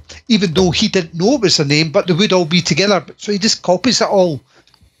 or even though he didn't know it was a name, but they would all be together. So he just copies it all.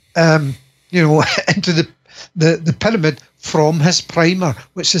 Into the pyramid from his primer,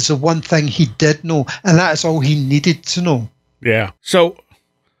 which is the one thing he did know, and that is all he needed to know. Yeah. So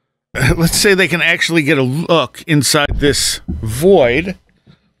let's say they can actually get a look inside this void.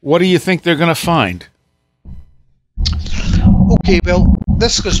 What do you think they're going to find? Okay, well,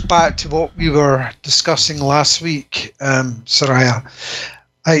 this goes back to what we were discussing last week, Seriah.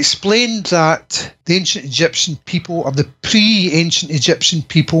 I explained that the ancient Egyptian people, or the pre-ancient Egyptian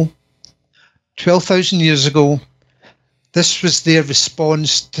people, 12,000 years ago, this was their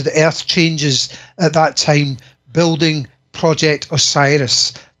response to the earth changes at that time, building Project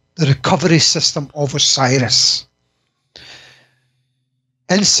Osiris, the recovery system of Osiris.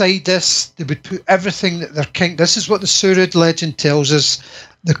 Inside this, they would put everything that their king, this is what the Surid legend tells us,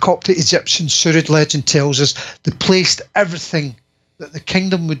 the Coptic Egyptian Surid legend tells us, they placed everything that the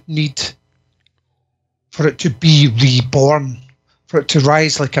kingdom would need for it to be reborn, for it to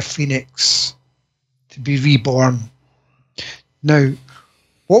rise like a phoenix, to be reborn. Now,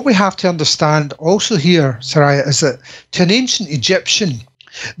 what we have to understand also here, Seriah, is that to an ancient Egyptian,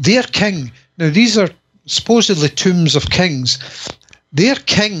 their king, now these are supposedly tombs of kings, their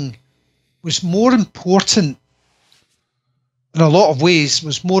king was more important, in a lot of ways,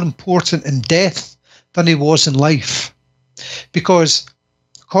 was more important in death than he was in life. Because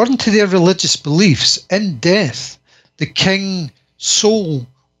according to their religious beliefs, in death, the king's soul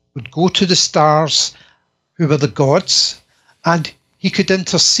would go to the stars, who were the gods, and he could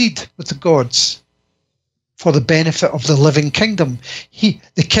intercede with the gods for the benefit of the living kingdom.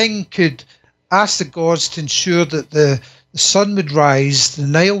 The king could ask the gods to ensure that the sun would rise, the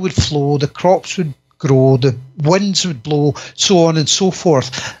Nile would flow, the crops would grow, the winds would blow, so on and so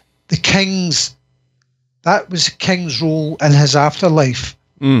forth. That was the king's role in his afterlife.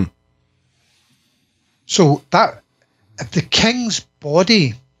 Mm. So that if the king's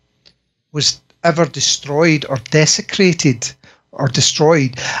body was ever destroyed or desecrated or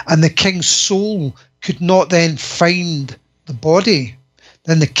destroyed, and the king's soul could not then find the body,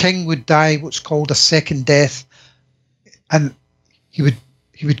 then the king would die what's called a second death, and he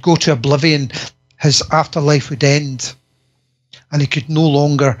would go to oblivion. His afterlife would end, and he could no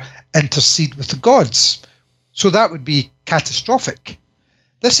longer intercede with the gods. So that would be catastrophic.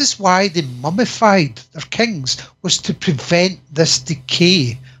 This is why they mummified their kings, was to prevent this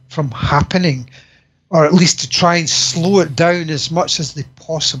decay from happening, or at least to try and slow it down as much as they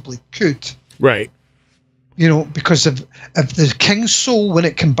possibly could. Right. Because if the king's soul, when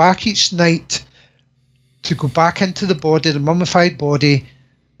it came back each night to go back into the body, the mummified body,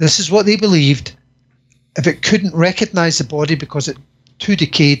 this is what they believed. If it couldn't recognize the body because it too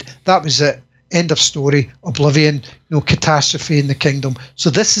decayed, that was it. End of story. Oblivion, catastrophe in the kingdom. So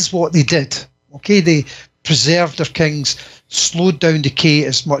this is what they did. Okay, they preserved their kings, slowed down decay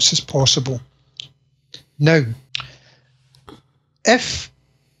as much as possible. Now, if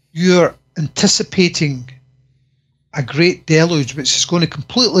you're anticipating a great deluge which is going to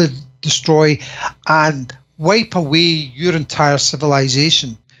completely destroy and wipe away your entire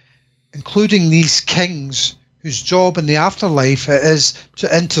civilization, including these kings whose job in the afterlife it is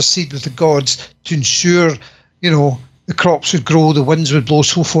to intercede with the gods to ensure, the crops would grow, the winds would blow,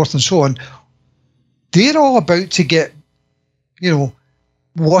 so forth and so on, they're all about to get,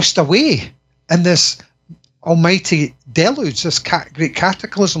 washed away in this almighty deluge, this great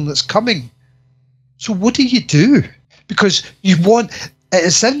cataclysm that's coming. So what do you do? Because it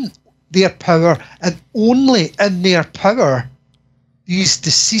is in their power, and only in their power, these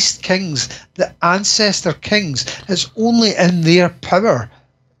deceased kings, the ancestor kings, it's only in their power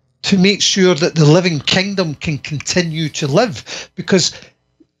to make sure that the living kingdom can continue to live, because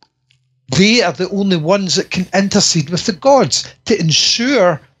they are the only ones that can intercede with the gods to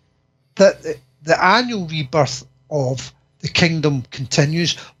ensure that the annual rebirth of the kingdom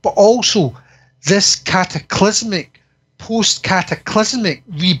continues, but also this cataclysmic, post-cataclysmic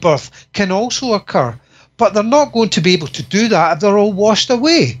rebirth can also occur. But they're not going to be able to do that if they're all washed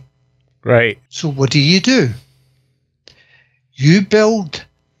away. Right. So what do? You build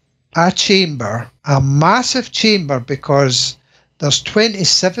a chamber, a massive chamber, because there's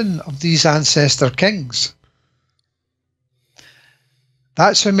 27 of these ancestor kings.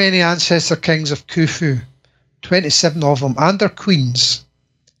 That's how many ancestor kings of Khufu, 27 of them, and their queens,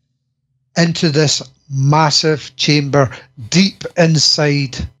 into this massive chamber deep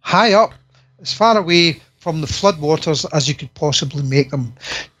inside, high up, as far away from the floodwaters as you could possibly make them.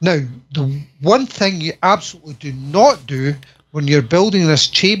 Now, the one thing you absolutely do not do when you're building this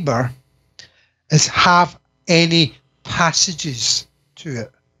chamber is have any passages to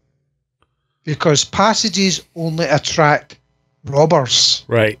it, because passages only attract robbers.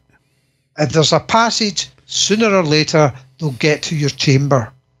 Right. If there's a passage, sooner or later they'll get to your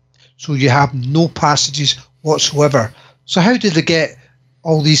chamber. So you have no passages whatsoever. So how did they get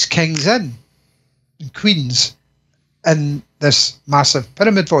all these kings in and queens in this massive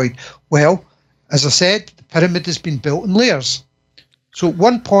pyramid void? Well, as I said, the pyramid has been built in layers. So at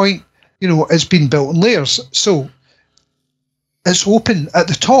one point, it's been built in layers. So it's open at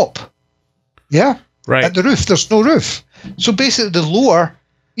the top. Yeah? Right. At the roof, there's no roof. So basically the lower,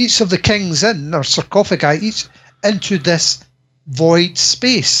 each of the kings in, or sarcophagi, each into this void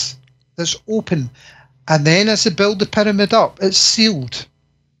space that's open. And then as they build the pyramid up, it's sealed.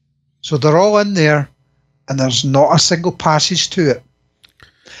 So they're all in there, and there's not a single passage to it.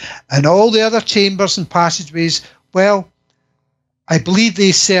 And all the other chambers and passageways, well, I believe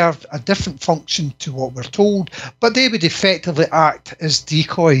they served a different function to what we're told, but they would effectively act as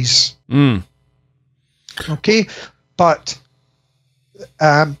decoys. Okay? But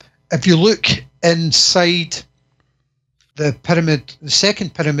if you look inside the pyramid, the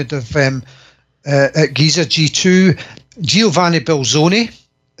second pyramid of at Giza, G2, Giovanni Belzoni,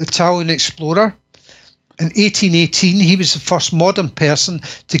 Italian explorer, in 1818, he was the first modern person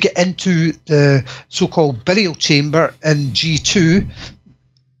to get into the so-called burial chamber in G2.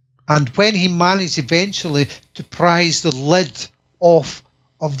 And when he managed eventually to prise the lid off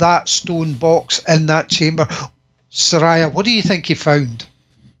of that stone box in that chamber, Seriah, what do you think he found?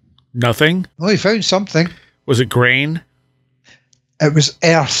 Nothing. Oh, he found something. Was it grain? It was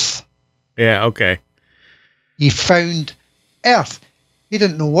earth. Yeah, okay. He found earth. He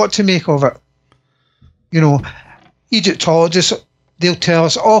didn't know what to make of it. Egyptologists, they'll tell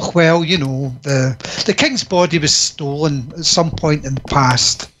us, oh, well, the king's body was stolen at some point in the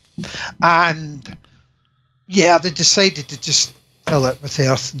past. And, yeah, they decided to just fill it with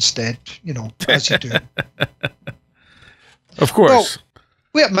earth instead, as you do. Of course. Well,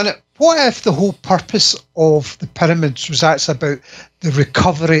 wait a minute. What if the whole purpose of the pyramids was actually about the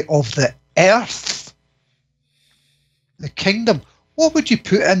recovery of the earth, the kingdom? What would you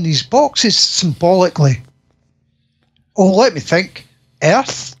put in these boxes symbolically? Oh, let me think.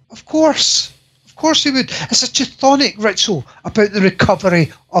 Earth? Of course. Of course he would. It's a chthonic ritual about the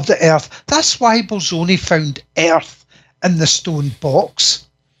recovery of the earth. That's why Belzoni found earth in the stone box.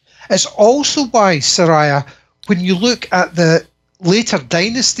 It's also why, Seriah, when you look at the later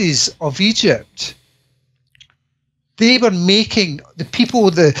dynasties of Egypt, they were making the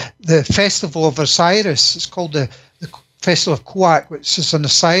people, the festival of Osiris, it's called the Festival of Khoak, which is an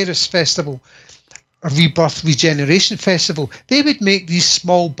Osiris festival, a rebirth regeneration festival. They would make these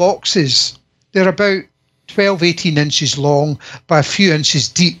small boxes. They're about 12, 18 inches long by a few inches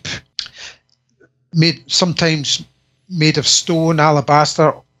deep, sometimes made of stone,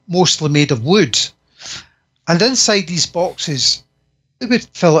 alabaster, mostly made of wood. And inside these boxes, they would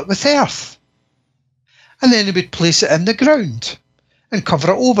fill it with earth. And then they would place it in the ground and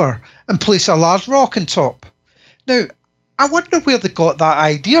cover it over and place a large rock on top. Now, I wonder where they got that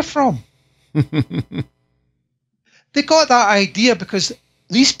idea from. They got that idea because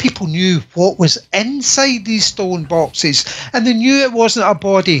these people knew what was inside these stone boxes, and they knew it wasn't a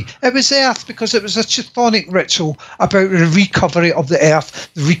body. It was earth, because it was a chthonic ritual about the recovery of the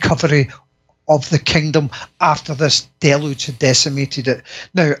earth, the recovery of the kingdom after this deluge had decimated it.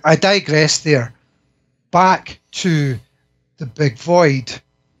 Now, I digress there. Back to the big void.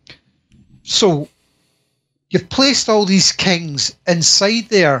 So, you've placed all these kings inside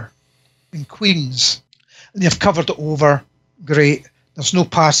there and queens, and you've covered it over. Great. There's no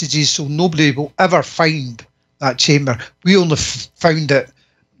passages, so nobody will ever find that chamber. We only found it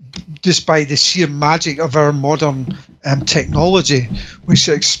just by the sheer magic of our modern technology, which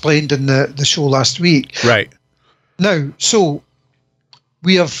I explained in the show last week. Right. Now, so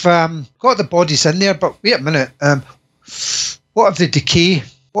we have got the bodies in there, but wait a minute. What of the decay?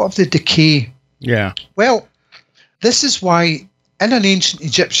 What of the decay? Yeah. Well, this is why in an ancient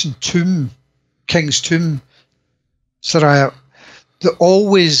Egyptian tomb, king's tomb, Seriah, there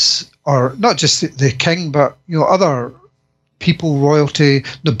always, or not just the king, but other people, royalty,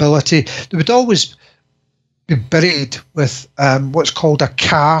 nobility, they would always be buried with what's called a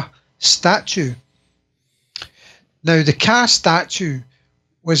Ka statue. Now, the Ka statue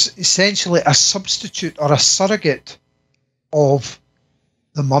was essentially a substitute or a surrogate of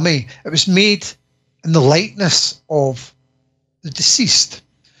the mummy. It was made in the likeness of the deceased,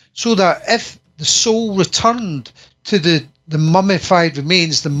 so that if the soul returned to the mummified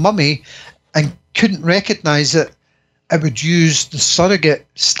remains, the mummy, and couldn't recognize it, it would use the surrogate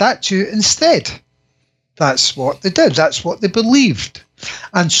statue instead. That's what they did. That's what they believed.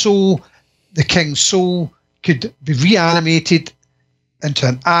 And so the king's soul could be reanimated into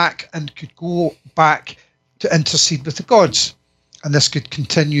an act and could go back to intercede with the gods. And this could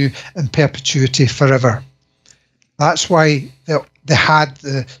continue in perpetuity forever. That's why they had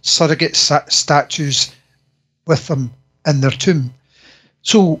the surrogate statues with them in their tomb.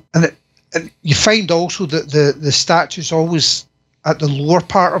 So, and you find also that the statues always at the lower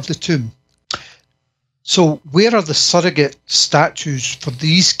part of the tomb. So where are the surrogate statues for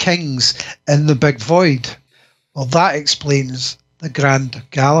these kings in the big void? Well, that explains the Grand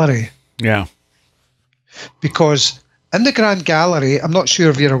Gallery. Yeah. Because in the Grand Gallery, I'm not sure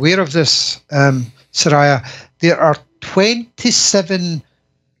if you're aware of this, Seriah, there are 27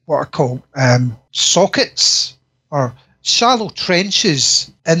 what are called sockets or shallow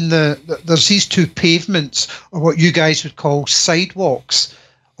trenches in there's these two pavements, or what you guys would call sidewalks,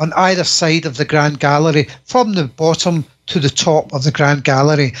 on either side of the Grand Gallery, from the bottom to the top of the Grand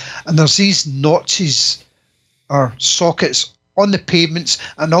Gallery. And there's these notches or sockets on the pavements,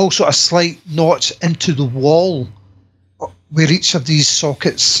 and also a slight notch into the wall where each of these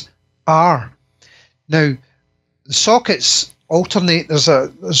sockets are. Now, the sockets alternate.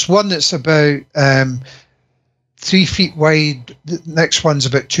 There's one that's about 3 feet wide, the next one's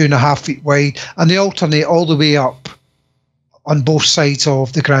about 2.5 feet wide, and they alternate all the way up on both sides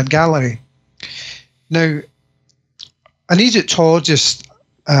of the Grand Gallery. Now, an Egyptologist,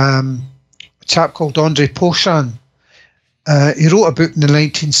 a chap called Andrew Reisner, he wrote a book in the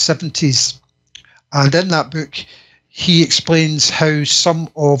 1970s, and in that book he explains how some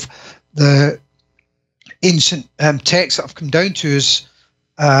of the ancient texts that have come down to us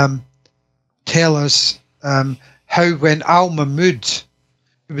tell us how when Al-Mahmud,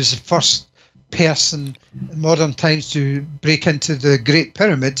 who was the first person in modern times to break into the Great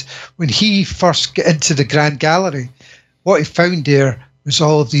Pyramid, when he first got into the Grand Gallery, what he found there was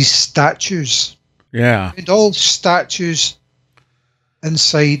all of these statues. Yeah. And all statues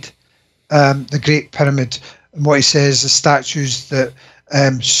inside the Great Pyramid. And what he says, the statues that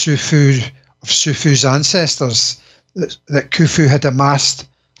Khufu's ancestors, that Khufu had amassed,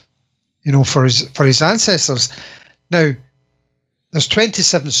 for his ancestors. Now, there's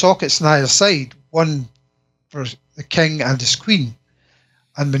 27 sockets on either side, one for the king and his queen.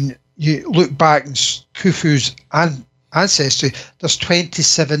 And when you look back in Khufu's ancestry, there's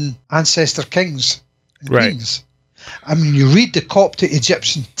 27 ancestor kings and queens. And when you read the Coptic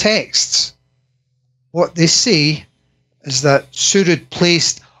Egyptian texts, what they say is that Surud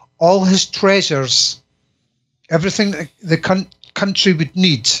placed all his treasures, everything that the country would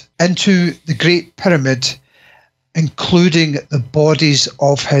need, into the Great Pyramid, including the bodies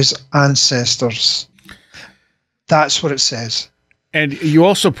of his ancestors. That's what it says. And you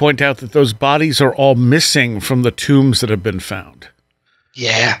also point out that those bodies are all missing from the tombs that have been found.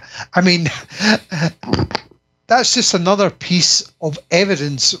 Yeah. I mean, that's just another piece of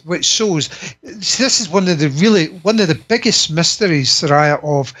evidence which shows this is one of the biggest mysteries, Seriah,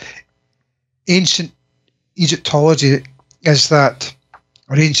 of ancient Egyptology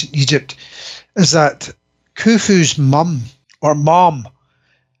or ancient Egypt, is that Khufu's mum,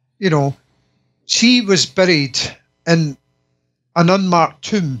 she was buried in an unmarked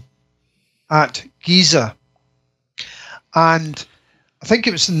tomb at Giza. And I think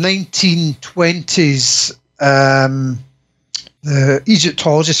it was the 1920s, the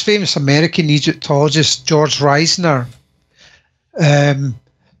Egyptologist, famous American Egyptologist George Reisner,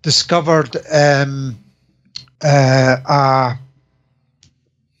 discovered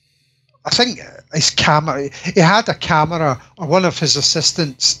I think his camera. He had a camera, or one of his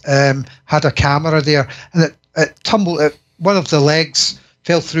assistants had a camera there, and it tumbled. One of the legs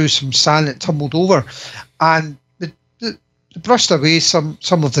fell through some sand. It tumbled over, and brushed away some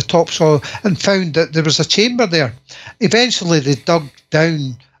of the topsoil and found that there was a chamber there. Eventually, they dug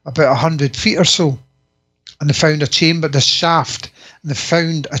down about 100 feet or so, and they found a chamber, this shaft, and they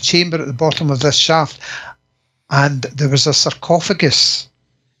found a chamber at the bottom of this shaft, and there was a sarcophagus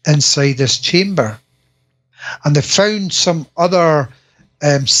inside this chamber. And they found some other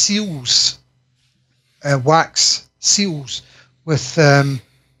seals, wax seals, with the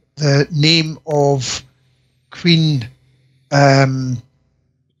name of Queen, Hetepheres,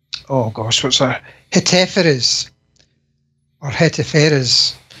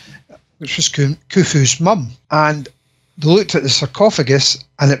 which was Khufu's mum. And they looked at the sarcophagus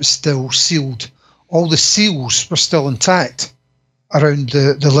and it was still sealed. All the seals were still intact around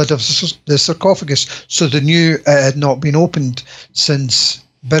the lid of the sarcophagus, so they knew it had not been opened since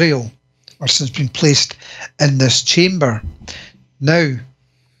burial, or since being placed in this chamber. Now,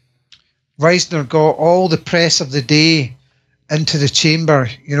 Reisner got all the press of the day into the chamber,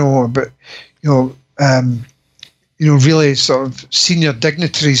 really sort of senior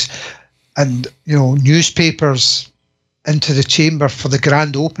dignitaries and, newspapers into the chamber for the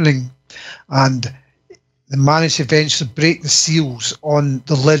grand opening. And they managed to eventually break the seals on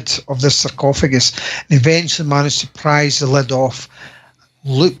the lid of the sarcophagus, and eventually managed to prise the lid off,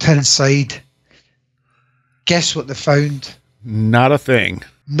 looked inside. Guess what they found? Not a thing.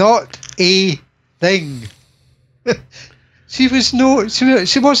 Not a thing. She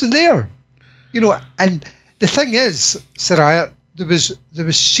wasn't there. And the thing is, Seriah, there was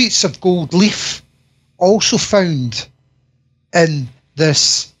sheets of gold leaf also found in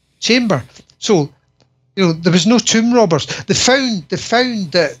this chamber. So, there was no tomb robbers. They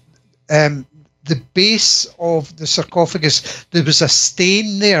found that the base of the sarcophagus, there was a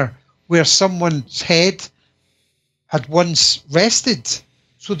stain there where someone's head had once rested.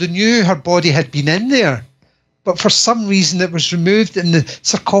 So they knew her body had been in there. But for some reason it was removed and the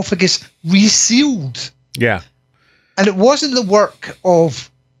sarcophagus resealed. Yeah. And it wasn't the work of,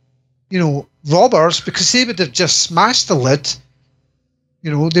 robbers, because they would have just smashed the lid.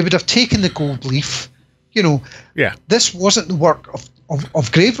 They would have taken the gold leaf. Yeah. This wasn't the work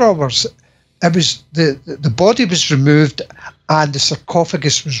of grave robbers. It was the body was removed and the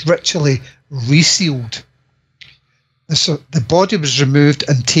sarcophagus was ritually resealed. The body was removed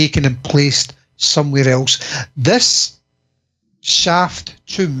and taken and placed somewhere else. This shaft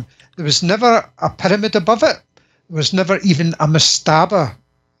tomb, there was never a pyramid above it. There was never even a mastaba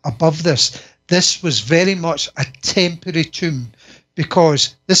above this. This was very much a temporary tomb,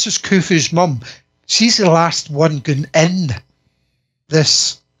 because this was Khufu's mum. She's the last one going in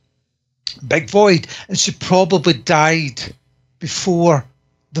this big void, and she probably died before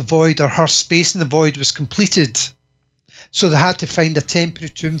the void, or her space in the void, was completed. So they had to find a temporary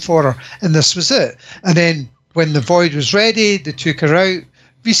tomb for her, and this was it. And then when the void was ready, they took her out,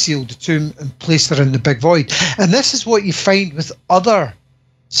 resealed the tomb, and placed her in the big void. And this is what you find with other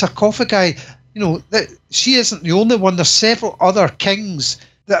sarcophagi. That she isn't the only one. There's several other kings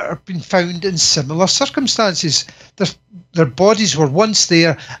that have been found in similar circumstances. Their bodies were once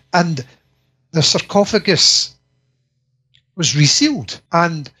there, and the sarcophagus was resealed.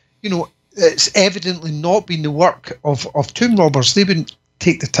 And, it's evidently not been the work of tomb robbers. They wouldn't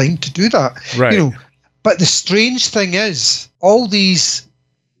take the time to do that. Right. But the strange thing is, all these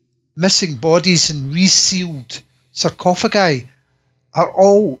missing bodies and resealed sarcophagi are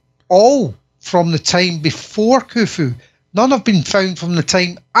all from the time before Khufu. None have been found from the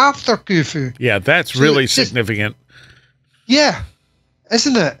time after Khufu. Yeah, that's really significant. Yeah,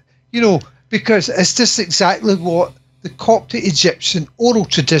 isn't it? Because it's just exactly what the Coptic Egyptian oral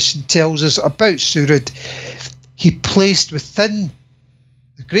tradition tells us about Surid. He placed within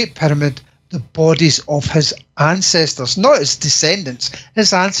the Great Pyramid the bodies of his ancestors, not his descendants,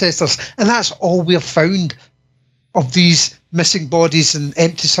 his ancestors. And that's all we have found of these missing bodies and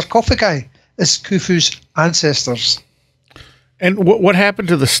empty sarcophagi, is Khufu's ancestors. And what happened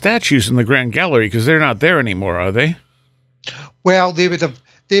to the statues in the Grand Gallery? Because they're not there anymore, are they? Well, they're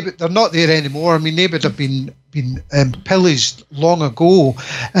not there anymore. I mean, they would have been pillaged long ago.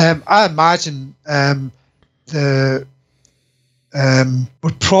 I imagine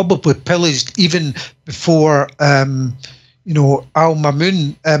were probably pillaged even before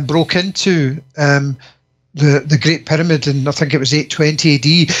Al-Mamun broke into the Great Pyramid, and I think it was 820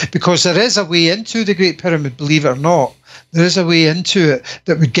 AD, because there is a way into the Great Pyramid, believe it or not. There is a way into it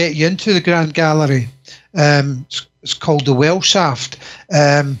that would get you into the Grand Gallery. It's called the Well Shaft.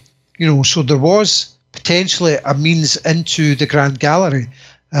 So there was potentially a means into the Grand Gallery.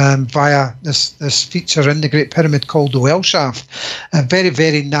 via this feature in the Great Pyramid called the well shaft. A very,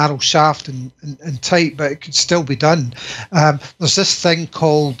 very narrow shaft and tight, but it could still be done. There's this thing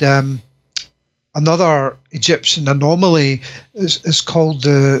called another Egyptian anomaly is called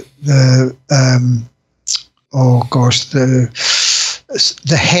the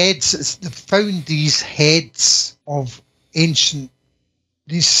heads. They found these heads of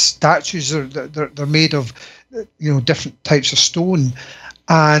these statues. They're made of different types of stone,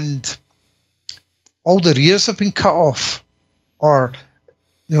 and all their ears have been cut off, or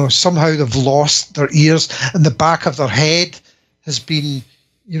somehow they've lost their ears, and the back of their head has been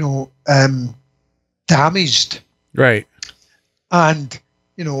damaged. Right. And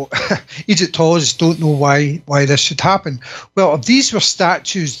Egyptologists don't know why this should happen. Well, if these were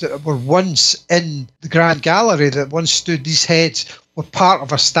statues that were once in the Grand Gallery, that once stood, these heads were part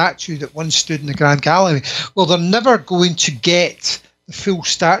of a statue that once stood in the Grand Gallery, well, they're never going to get the full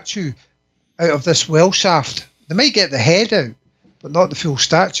statue out of this well shaft. They might get the head out, but not the full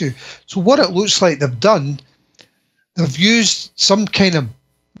statue. So what it looks like they've done, they've used some kind of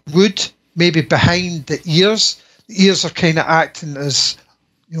wood, maybe behind the ears. The ears are kind of acting as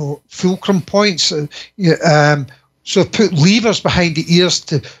fulcrum points. So put levers behind the ears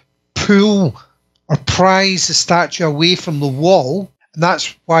to pull or prise the statue away from the wall, and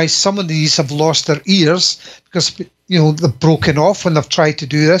that's why some of these have lost their ears, because they've broken off when they've tried to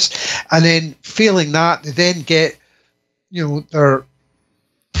do this, and then failing that, they then get their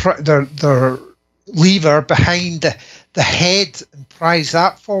lever behind the head and prise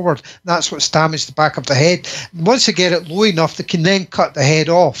that forward. And that's what's damaged the back of the head. And once they get it low enough, they can then cut the head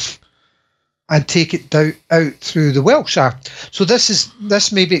off and take it out through the well shaft. So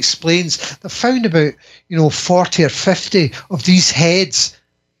this maybe explains they found about 40 or 50 of these heads,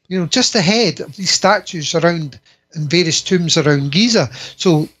 just the head of these statues around in various tombs around Giza.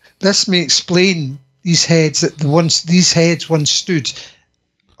 So this may explain these heads, that these heads once stood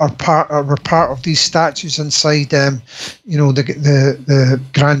were part of these statues inside the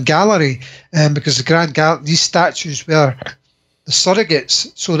Grand Gallery, because these statues were the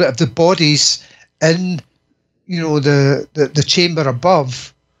surrogates, so that if the bodies in the chamber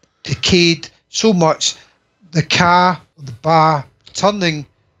above decayed so much, the ba turning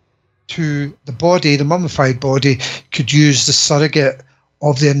to the body, the mummified body, could use the surrogate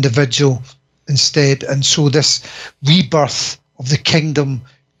of the individual instead, and so this rebirth of the kingdom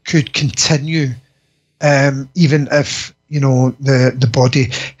could continue, even if the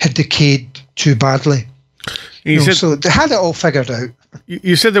body had decayed too badly. So they had it all figured out.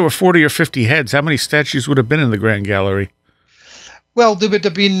 You said there were 40 or 50 heads. How many statues would have been in the Grand Gallery? Well, there would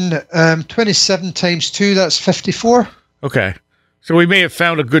have been 27 times 2, that's 54. Okay. So we may have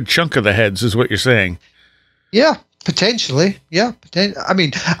found a good chunk of the heads, is what you're saying. Yeah, potentially. Yeah. I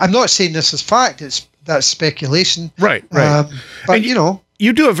mean, I'm not saying this is fact. That's speculation. Right. But, and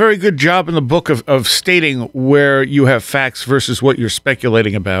you do a very good job in the book of stating where you have facts versus what you're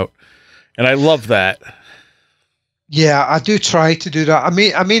speculating about. And I love that. Yeah, I do try to do that.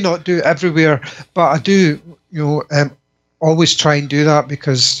 I may not do it everywhere, but I do, always try and do that,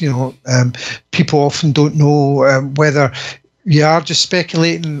 because, people often don't know whether you are just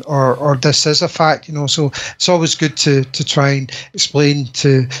speculating or this is a fact, so it's always good to try and explain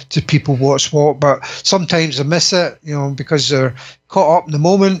to people what's what, but sometimes I miss it, because they're caught up in the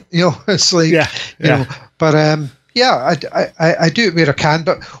moment, it's like, but I do it where I can.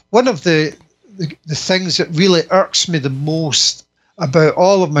 But one of the things that really irks me the most about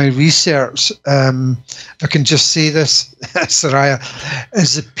all of my research, if I can just say this, Seriah,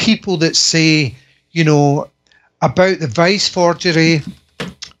 is the people that say, about the Vyse forgery.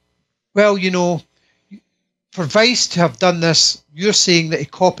 Well, for Vyse to have done this, you're saying that he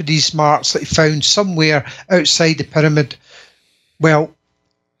copied these marks that he found somewhere outside the pyramid. Well,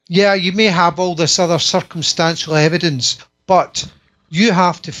 yeah, you may have all this other circumstantial evidence, but you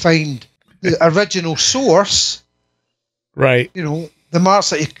have to find the original source, right? The marks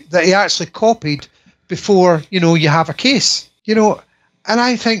that he actually copied before you have a case. And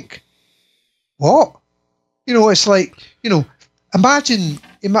I think, what? It's like, imagine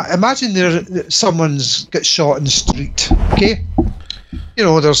someone's got shot in the street, okay?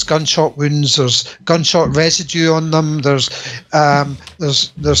 There's gunshot wounds, there's gunshot residue on them, there's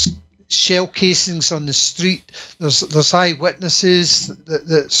shell casings on the street, there's eyewitnesses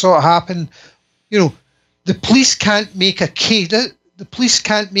that saw it happen. The police can't make a case. The police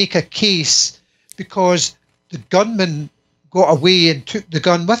can't make a case because the gunman got away and took the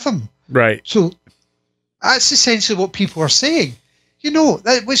gun with him. Right. So that's essentially what people are saying,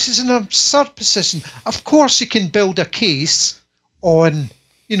 which is an absurd position. Of course, you can build a case on,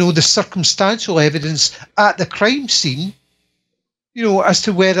 the circumstantial evidence at the crime scene, as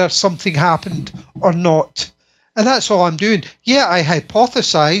to whether something happened or not. And that's all I'm doing. Yeah, I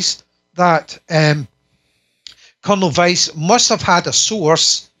hypothesize that Colonel Vyse must have had a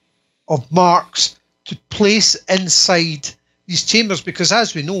source of marks to place inside these chambers, because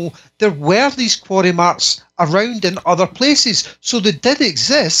as we know, there were these quarry marks around in other places. So they did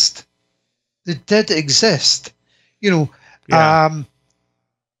exist. They did exist. Yeah.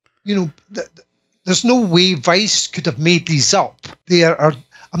 There's no way Vyse could have made these up. I'm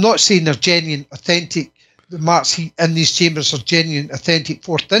not saying they're genuine, authentic. The marks in these chambers are genuine, authentic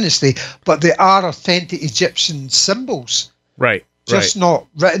 4th dynasty, but they are authentic Egyptian symbols. Right. Just not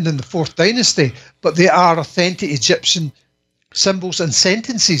written in the 4th dynasty, but they are authentic Egyptian symbols and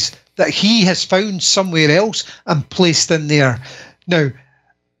sentences that he has found somewhere else and placed in there. Now,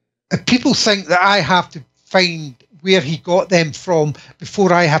 if people think that I have to find where he got them from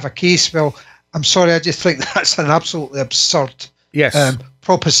before I have a case, well, I'm sorry, I just think that's an absolutely absurd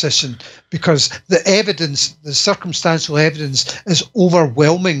proposition, because the evidence, the circumstantial evidence, is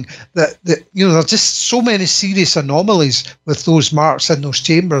overwhelming. That there are just so many serious anomalies with those marks in those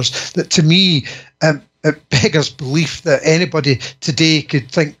chambers that, to me, it beggars belief that anybody today could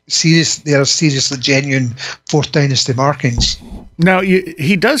think they are seriously genuine 4th dynasty markings. Now,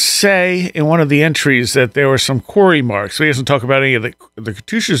 he does say in one of the entries that there were some quarry marks. He doesn't talk about any of the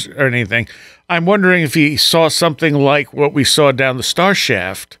cartouches or anything. I'm wondering if he saw something like what we saw down the star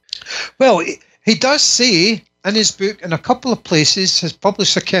shaft. Well, he does say in his book, in a couple of places, his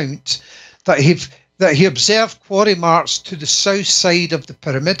published account, that he observed quarry marks to the south side of the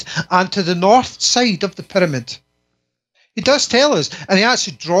pyramid and to the north side of the pyramid. He does tell us, and he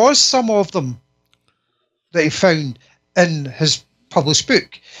actually draws some of them that he found in his published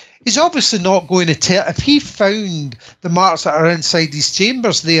book. He's obviously not going to tell, if he found the marks that are inside these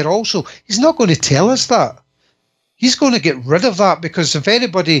chambers there also, he's not going to tell us that. He's going to get rid of that, because if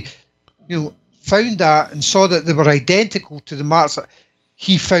anybody found that and saw that they were identical to the marks that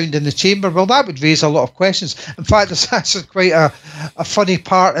he found in the chamber, well, that would raise a lot of questions. In fact, there's actually quite a funny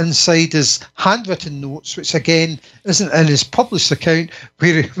part inside his handwritten notes, which again isn't in his published account,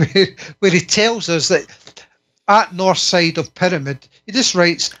 where he tells us that at north side of pyramid, he just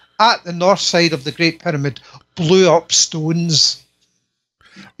writes, at the north side of the Great Pyramid, blew up stones.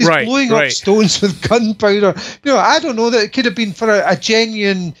 He's blowing up stones with gunpowder. I don't know, that it could have been for a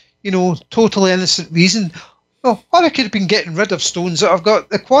genuine, totally innocent reason. Oh, or it could have been getting rid of stones that have got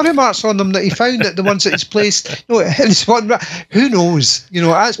the quarry marks on them that he found, at the ones that he's placed. Who knows?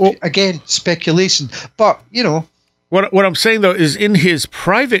 That's, again, speculation. But, What I'm saying, though, is in his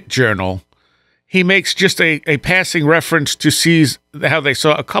private journal, he makes just a passing reference to sees how they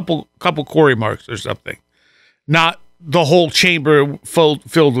saw a couple quarry marks or something, not the whole chamber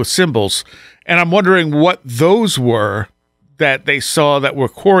filled with symbols. And I'm wondering what those were that they saw that were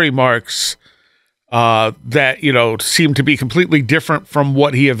quarry marks that, seemed to be completely different from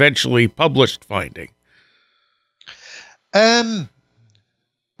what he eventually published finding.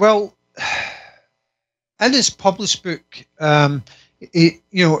 Well, in his published book, it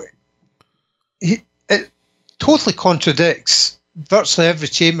totally contradicts virtually every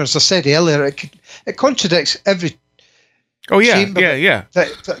chamber. As I said earlier, it contradicts every chamber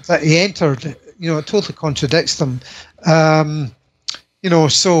that he entered. It totally contradicts them.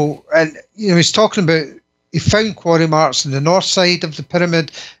 He's talking about, he found quarry marks on the north side of the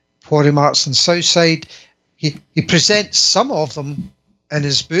pyramid, quarry marks on the south side. He presents some of them in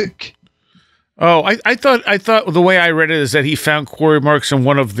his book. Oh, I thought the way I read it is that he found quarry marks in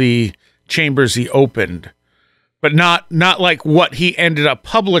one of the chambers he opened, but not like what he ended up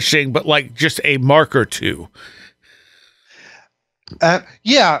publishing, but like just a mark or two.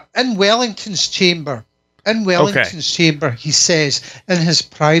 In Wellington's chamber. In Wellington's chamber, he says, in his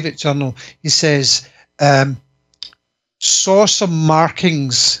private journal, he says, saw some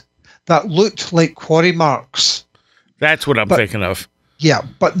markings that looked like quarry marks. That's what I'm thinking of. Yeah,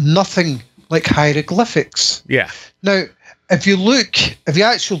 but nothing like hieroglyphics. Yeah. Now, if you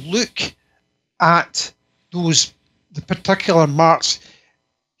actually look at the particular marks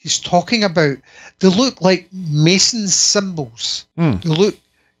he's talking about, they look like Mason's symbols. They look,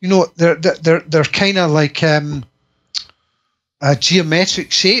 they're kind of like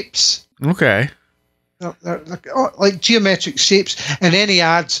geometric shapes. Okay. They're like geometric shapes, and then he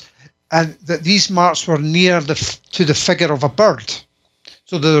adds, and that these marks were near to the figure of a bird.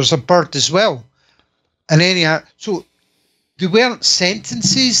 So there's a bird as well. And then so they weren't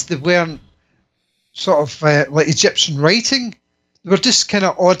sentences, they weren't sort of like Egyptian writing. They were just kind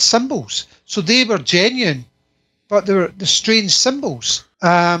of odd symbols. So they were genuine, but they were the strange symbols.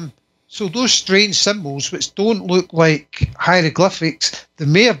 So those strange symbols, which don't look like hieroglyphics, there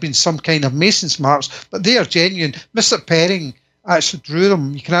may have been some kind of mason's marks, but they are genuine. Mr. Perring actually drew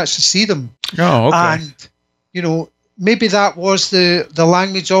them. You can actually see them. Oh, okay. And, you know, maybe that was the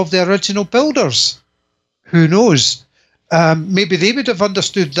language of the original builders. Who knows? Maybe they would have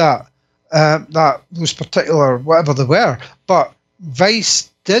understood that those particular, whatever they were. But Vyse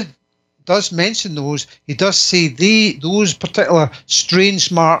does mention those. He does say those particular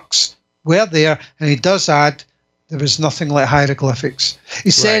strange marks were there, and he does add there was nothing like hieroglyphics. He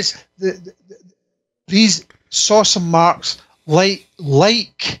says these saw some marks like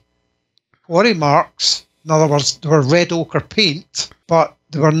quarry marks. In other words, they were red ochre paint, but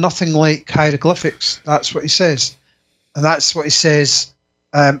they were nothing like hieroglyphics. That's what he says, and that's what he says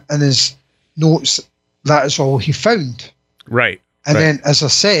in his notes. That is all he found. Right. And then, as I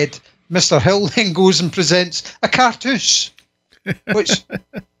said, Mr. Hill then goes and presents a cartouche, which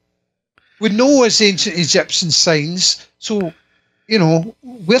we know as ancient Egyptian signs. So, you know,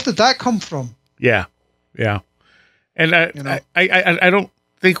 where did that come from? Yeah, yeah. And I don't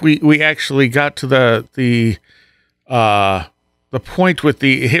think we actually got to the point with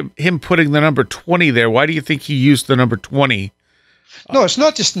him putting the number 20 there. Why do you think he used the number 20? No, it's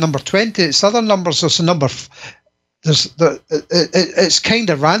not just number 20. It's other numbers. There's a number. It's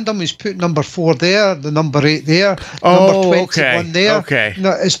kind of random. He's put number 4 there, the number 8 there, number 21 there. Okay.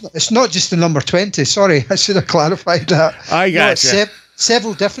 No, it's not just the number 20. Sorry, I should have clarified that. I got you.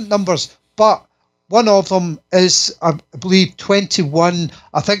 Several different numbers, but one of them is, I believe, 21.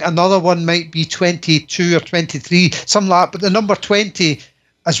 I think another one might be 22 or 23, something like that. But the number 20,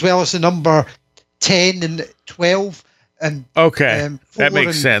 as well as the number 10 and 12, and that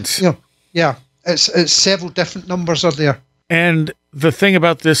makes sense. You know, yeah. It's several different numbers are there. And the thing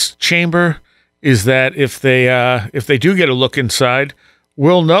about this chamber is that if they do get a look inside,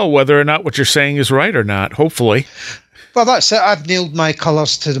 we'll know whether or not what you're saying is right or not, hopefully. Well, that's it. I've nailed my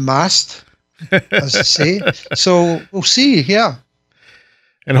colours to the mast, as I say. So we'll see, yeah.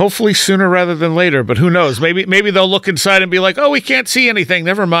 And hopefully sooner rather than later, but who knows? Maybe they'll look inside and be like, "Oh, we can't see anything.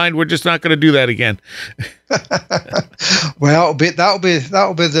 Never mind. We're just not going to do that again." Well, that'll be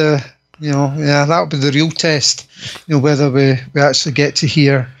the, you know, yeah, that'll be the real test, you know, whether we actually get to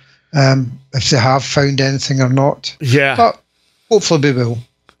hear if they have found anything or not. Yeah. But hopefully we will.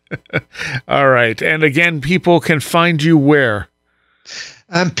 All right. And again, people can find you where?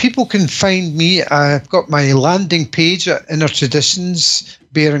 People can find me. I've got my landing page at Inner Traditions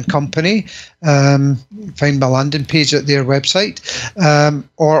Bear and Company. Find my landing page at their website.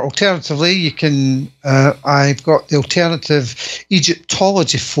 Or alternatively, you can. I've got the alternative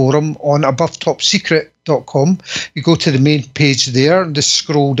Egyptology forum on abovetopsecret.com. You go to the main page there and just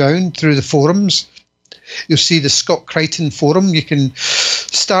scroll down through the forums. You'll see the Scott Creighton forum. You can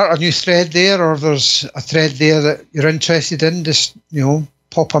start a new thread there, or there's a thread there that you're interested in. Just, you know,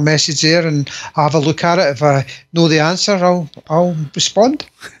 pop a message there and have a look at it. If I know the answer, I'll respond.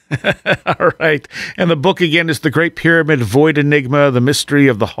 All right. And the book again is The Great Pyramid Void Enigma, The Mystery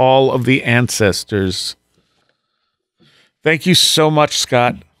of the Hall of the Ancestors. Thank you so much,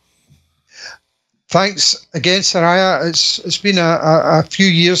 Scott. Thanks again, Seriah. It's been a few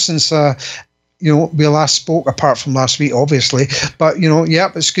years since you know, we last spoke, apart from last week, obviously. But you know,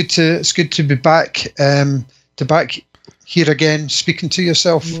 yeah, it's good to be back here again, speaking to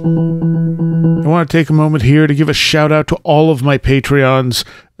yourself. I want to take a moment here to give a shout out to all of my Patreons,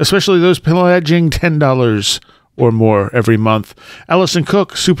 especially those pledging $10 or more every month. Allison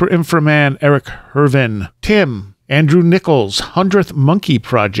Cook, Super Inframan, Eric Hervin, Tim, Andrew Nichols, 100th Monkey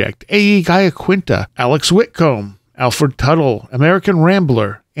Project, A.E. Gaia Quinta, Alex Whitcomb, Alfred Tuttle, American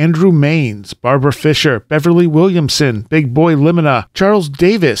Rambler, Andrew Maines, Barbara Fisher, Beverly Williamson, Big Boy Limina, Charles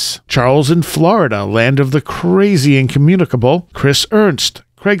Davis, Charles in Florida, Land of the Crazy Incommunicable, Chris Ernst,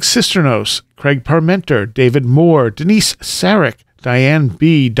 Craig Cisternos, Craig Parmenter, David Moore, Denise Sarek, Diane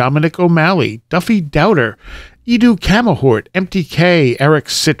B., Dominic O'Malley, Duffy Dowder, Edu Camahort, MTK, Eric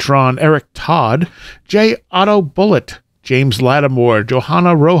Citron, Eric Todd, J. Otto Bullitt, James Lattimore,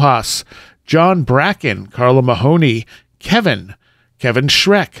 Johanna Rojas, John Bracken, Carla Mahoney, Kevin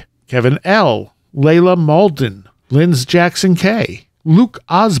Schreck, Kevin L., Layla Malden, Linz Jackson K., Luke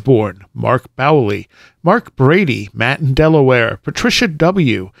Osborne, Mark Bowley, Mark Brady, Matt in Delaware, Patricia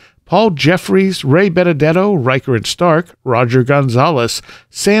W., Paul Jeffries, Ray Benedetto, Riker and Stark, Roger Gonzalez,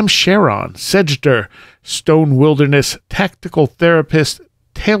 Sam Sharon, Sedgter, Stone Wilderness, Tactical Therapist,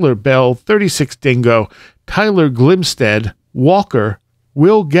 Taylor Bell, 36 Dingo, Tyler Glimstead, Walker,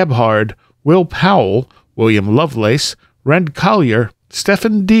 Will Gebhard, Will Powell, William Lovelace, Rand Collier,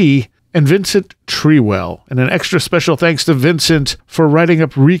 Stephen D., and Vincent Trewell. And an extra special thanks to Vincent for writing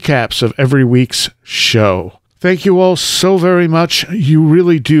up recaps of every week's show. Thank you all so very much. You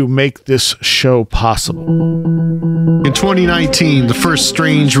really do make this show possible. In 2019, the first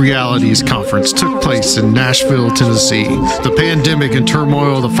Strange Realities Conference took place in Nashville, Tennessee. The pandemic and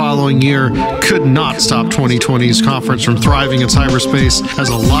turmoil the following year could not stop 2020's conference from thriving in cyberspace as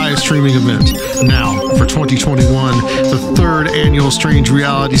a live streaming event. Now, for 2021, the third annual Strange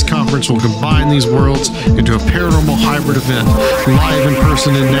Realities Conference will combine these worlds into a paranormal hybrid event, live in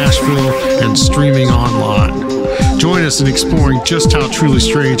person in Nashville and streaming online. Join us in exploring just how truly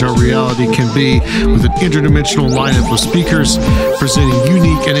strange our reality can be with an interdimensional lineup of speakers presenting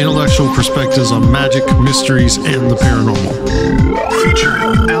unique and intellectual perspectives on magic, mysteries, and the paranormal.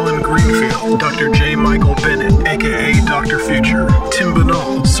 Featuring Alan Greenfield, Dr. J. Michael Bennett, a.k.a. Dr. Future, Tim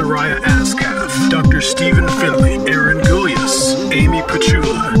Binnall, Seriah Ascaf, Dr. Stephen Finley, Aaron Gullius, Amy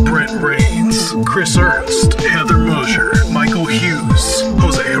Pachula, Brent Rains, Chris Ernst, Heather Mosier, Michael Hughes,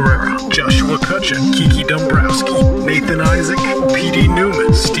 Jose Herrera, Joshua Cutchin, Kiki Dombrowski, Nathan Isaac, P.D.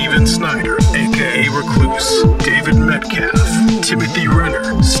 Newman, Steven Snyder, a.k.a. Recluse, David Metcalf, Timothy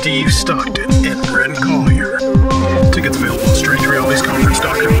Renner, Steve Stockton, and Bren Collier. Tickets available at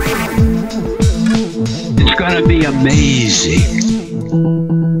StrangeRealitiesConference.com. It's going to be amazing.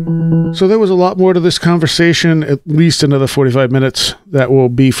 So there was a lot more to this conversation, at least another 45 minutes. That will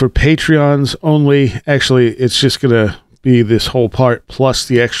be for Patreons only. Actually, it's just going to be this whole part plus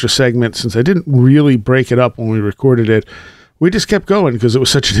the extra segment, since I didn't really break it up when we recorded it. We just kept going because it was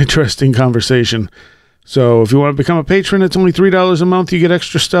such an interesting conversation. So if you want to become a patron, it's only $3 a month. You get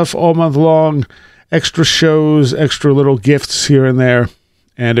extra stuff all month long, extra shows, extra little gifts here and there,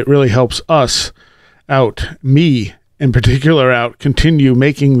 and it really helps us out, me in particular out, continue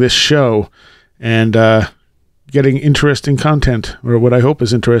making this show and getting interesting content, or what I hope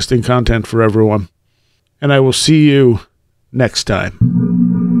is interesting content for everyone. And I will see you next time.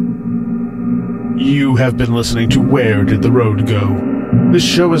 You have been listening to Where Did the Road Go? This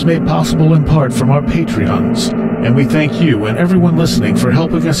show is made possible in part from our Patreons, and we thank you and everyone listening for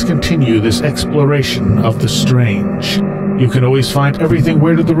helping us continue this exploration of the strange. You can always find everything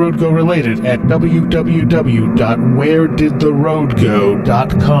Where Did the Road Go related at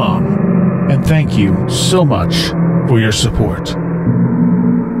www.wheredidtheroadgo.com. And thank you so much for your support.